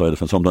sitting inside it.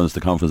 And sometimes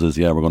the confidence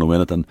is, we're going to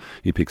win it, and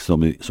he picks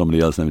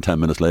somebody else, and maybe 10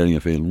 minutes later, and you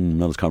feel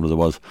not as confident as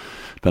it was,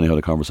 depending how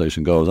the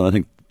conversation goes. And I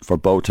think for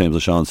both teams,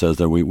 as Sean says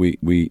there,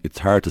 we it's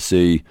hard to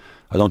see.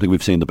 I don't think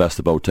we've seen the best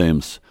of both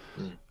teams,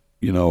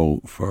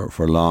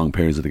 for long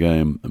periods of the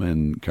game. I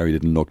mean, Kerry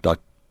didn't look that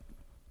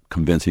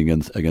convincing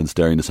against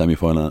Derry in the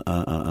semi-final,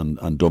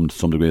 and dumb to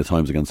some degree at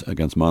times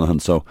against Monaghan.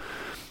 So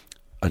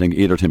I think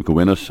either team could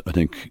win it. I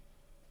think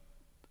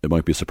it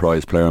might be a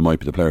surprise player, might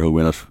be the player who'll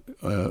win it,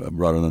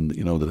 rather than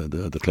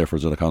the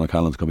Cliffords or the Conor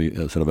Callans. Could be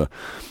sort of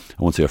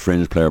I won't say a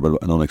fringe player,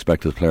 but an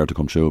unexpected player to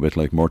come through, a bit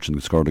like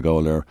Merchant scored a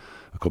goal there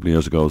a couple of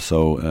years ago.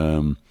 So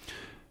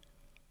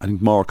I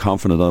think more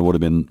confident than I would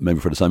have been maybe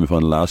for the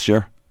semi-final last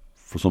year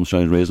for some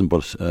strange reason,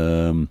 but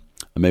and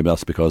maybe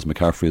that's because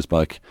McCaffrey is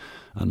back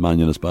and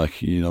Mannion is back,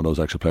 those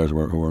extra players who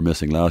were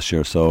missing last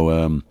year.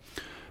 So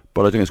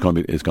but I think it's going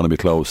to be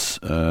close.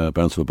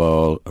 Bounce of a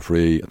ball, a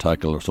free, a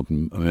tackle, or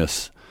something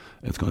amiss.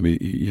 It's going to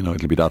be,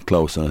 it'll be that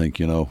close. And I think,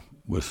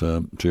 with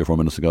 3 or 4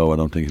 minutes to go, I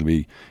don't think it'll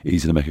be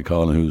easy to make a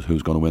call on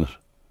who's going to win it.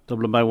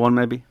 Dublin by 1,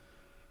 maybe?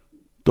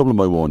 Dublin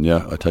by 1,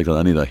 yeah. I'd take that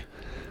any day.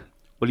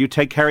 Will you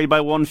take Kerry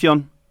by 1,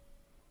 Fionn?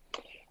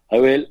 I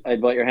will.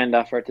 I'd bite your hand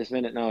off for it this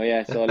minute now,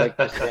 yeah. So like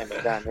the same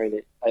as Dan,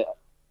 really.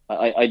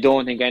 I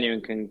don't think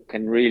anyone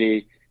can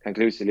really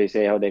conclusively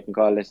say how they can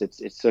call this.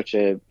 It's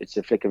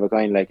a flick of a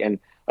coin, and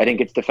I think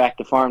it's the fact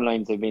the form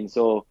lines have been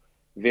so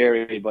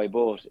varied by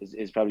both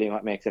is probably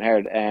what makes it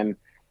hard.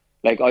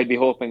 I'd be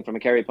hoping from a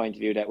Kerry point of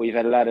view that we've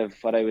had a lot of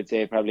what I would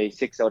say probably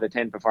 6 out of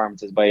 10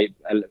 performances by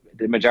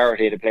the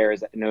majority of the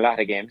players in a lot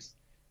of games,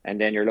 and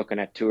then you're looking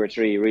at 2 or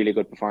 3 really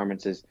good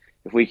performances.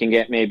 If we can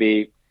get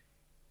maybe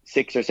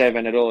 6 or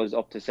 7 of those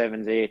up to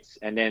 7s, 8s,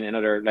 and then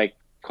another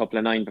couple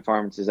of 9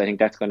 performances, I think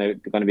that's going to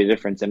be the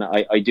difference. And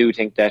I do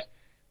think that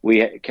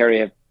Kerry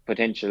have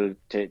potential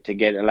to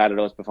get a lot of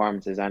those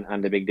performances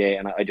on the big day,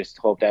 and I just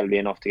hope that'll be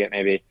enough to get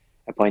maybe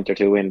a point or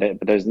 2 win,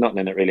 but there's nothing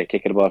in it really,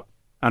 kick of the ball.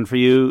 And for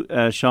you,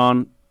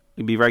 Sean,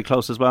 you'd be very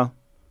close as well?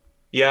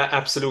 Yeah,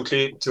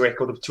 absolutely. To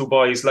echo the 2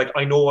 boys,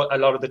 I know a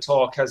lot of the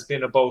talk has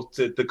been about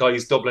the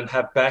guys Dublin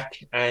have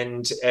back,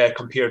 and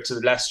compared to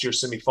the last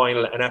year's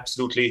semi-final, and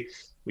absolutely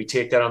we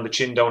take that on the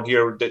chin down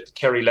here. The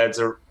Kerry lads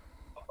are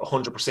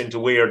 100%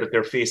 aware that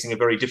they're facing a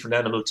very different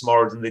animal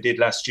tomorrow than they did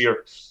last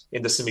year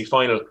in the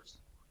semi-final.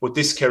 But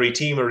this Kerry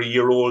team are a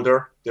year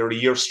older, they're a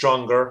year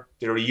stronger,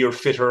 they're a year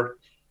fitter.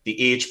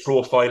 The age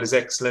profile is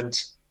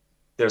excellent.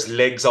 There's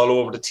legs all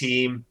over the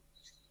team.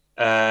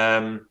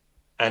 And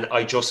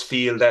I just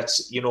feel that,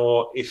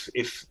 if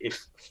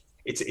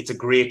it's a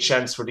great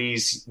chance for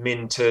these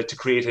men to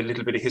create a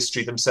little bit of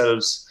history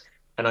themselves.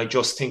 And I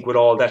just think with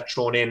all that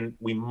thrown in,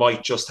 we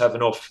might just have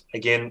enough.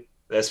 Again,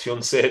 as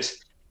Fionn said, if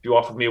you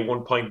offered me a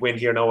 1-point win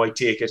here now, I'd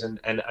take it. And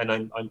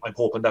I'm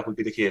hoping that will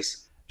be the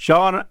case.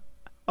 Sean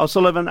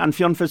O'Sullivan and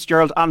Fionn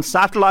Fitzgerald on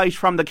satellite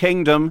from the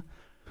Kingdom.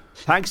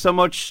 Thanks so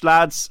much,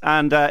 lads,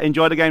 and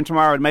enjoy the game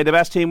tomorrow. May the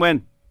best team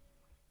win.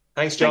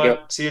 Thanks, John.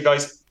 See you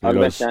guys. All the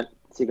best, John.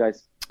 See you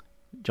guys.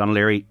 John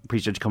O'Leary,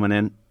 appreciate you coming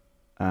in.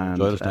 And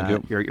enjoyed it,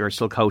 thank you. You're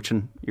still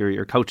coaching.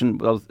 You're coaching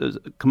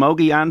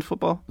camogie and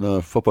football.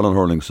 Football and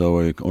hurling. So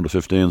under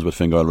 15s with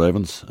Fingal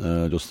Ravens.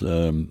 Just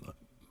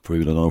for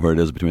you don't know where it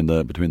is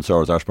between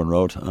Swords Ashburn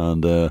Road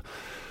and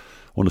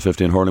under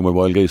 15 hurling with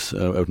Wild Geese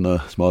out in a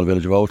small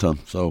village of Old Town.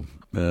 So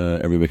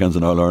every weekend's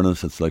in All Ireland.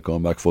 It's like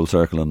going back full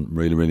circle and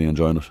really, really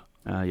enjoying it.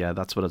 Yeah,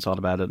 that's what it's all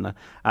about, isn't it?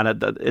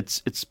 And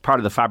it's part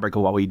of the fabric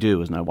of what we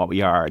do, isn't it? What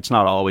we are. It's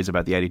not always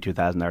about the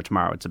 82,000 there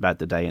tomorrow. It's about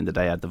the day in, the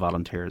day out, the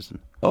volunteers.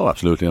 Oh,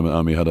 absolutely.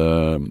 And we had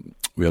a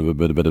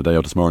bit of day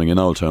out this morning in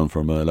Old Town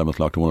from 11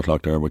 o'clock to 1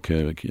 o'clock there with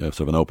sort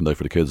of an open day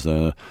for the kids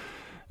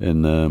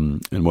in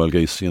Wild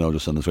Geese.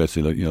 Just and it's great to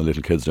see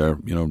little kids there,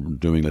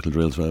 doing little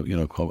drills. And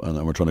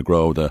we're trying to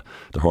grow the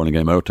hurling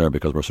game out there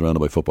because we're surrounded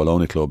by football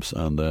only clubs,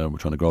 and we're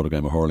trying to grow the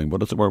game of hurling.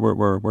 But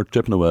we're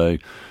chipping away,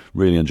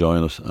 really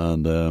enjoying it.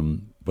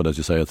 And but as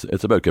you say,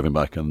 it's about giving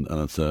back, and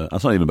it's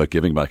not even about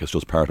giving back. It's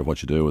just part of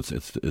what you do.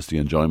 It's the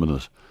enjoyment of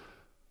it.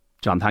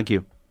 John, thank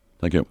you.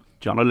 Thank you.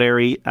 John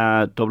O'Leary,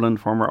 Dublin,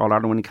 former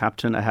All-Ireland winning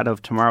captain, ahead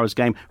of tomorrow's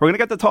game. We're going to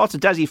get the thoughts of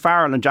Desi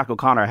Farrell and Jack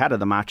O'Connor ahead of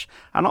the match,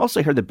 and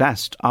also hear the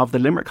best of the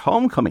Limerick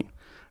homecoming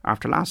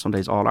after last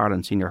Sunday's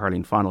All-Ireland Senior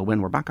Hurling final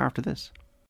win. We're back after this.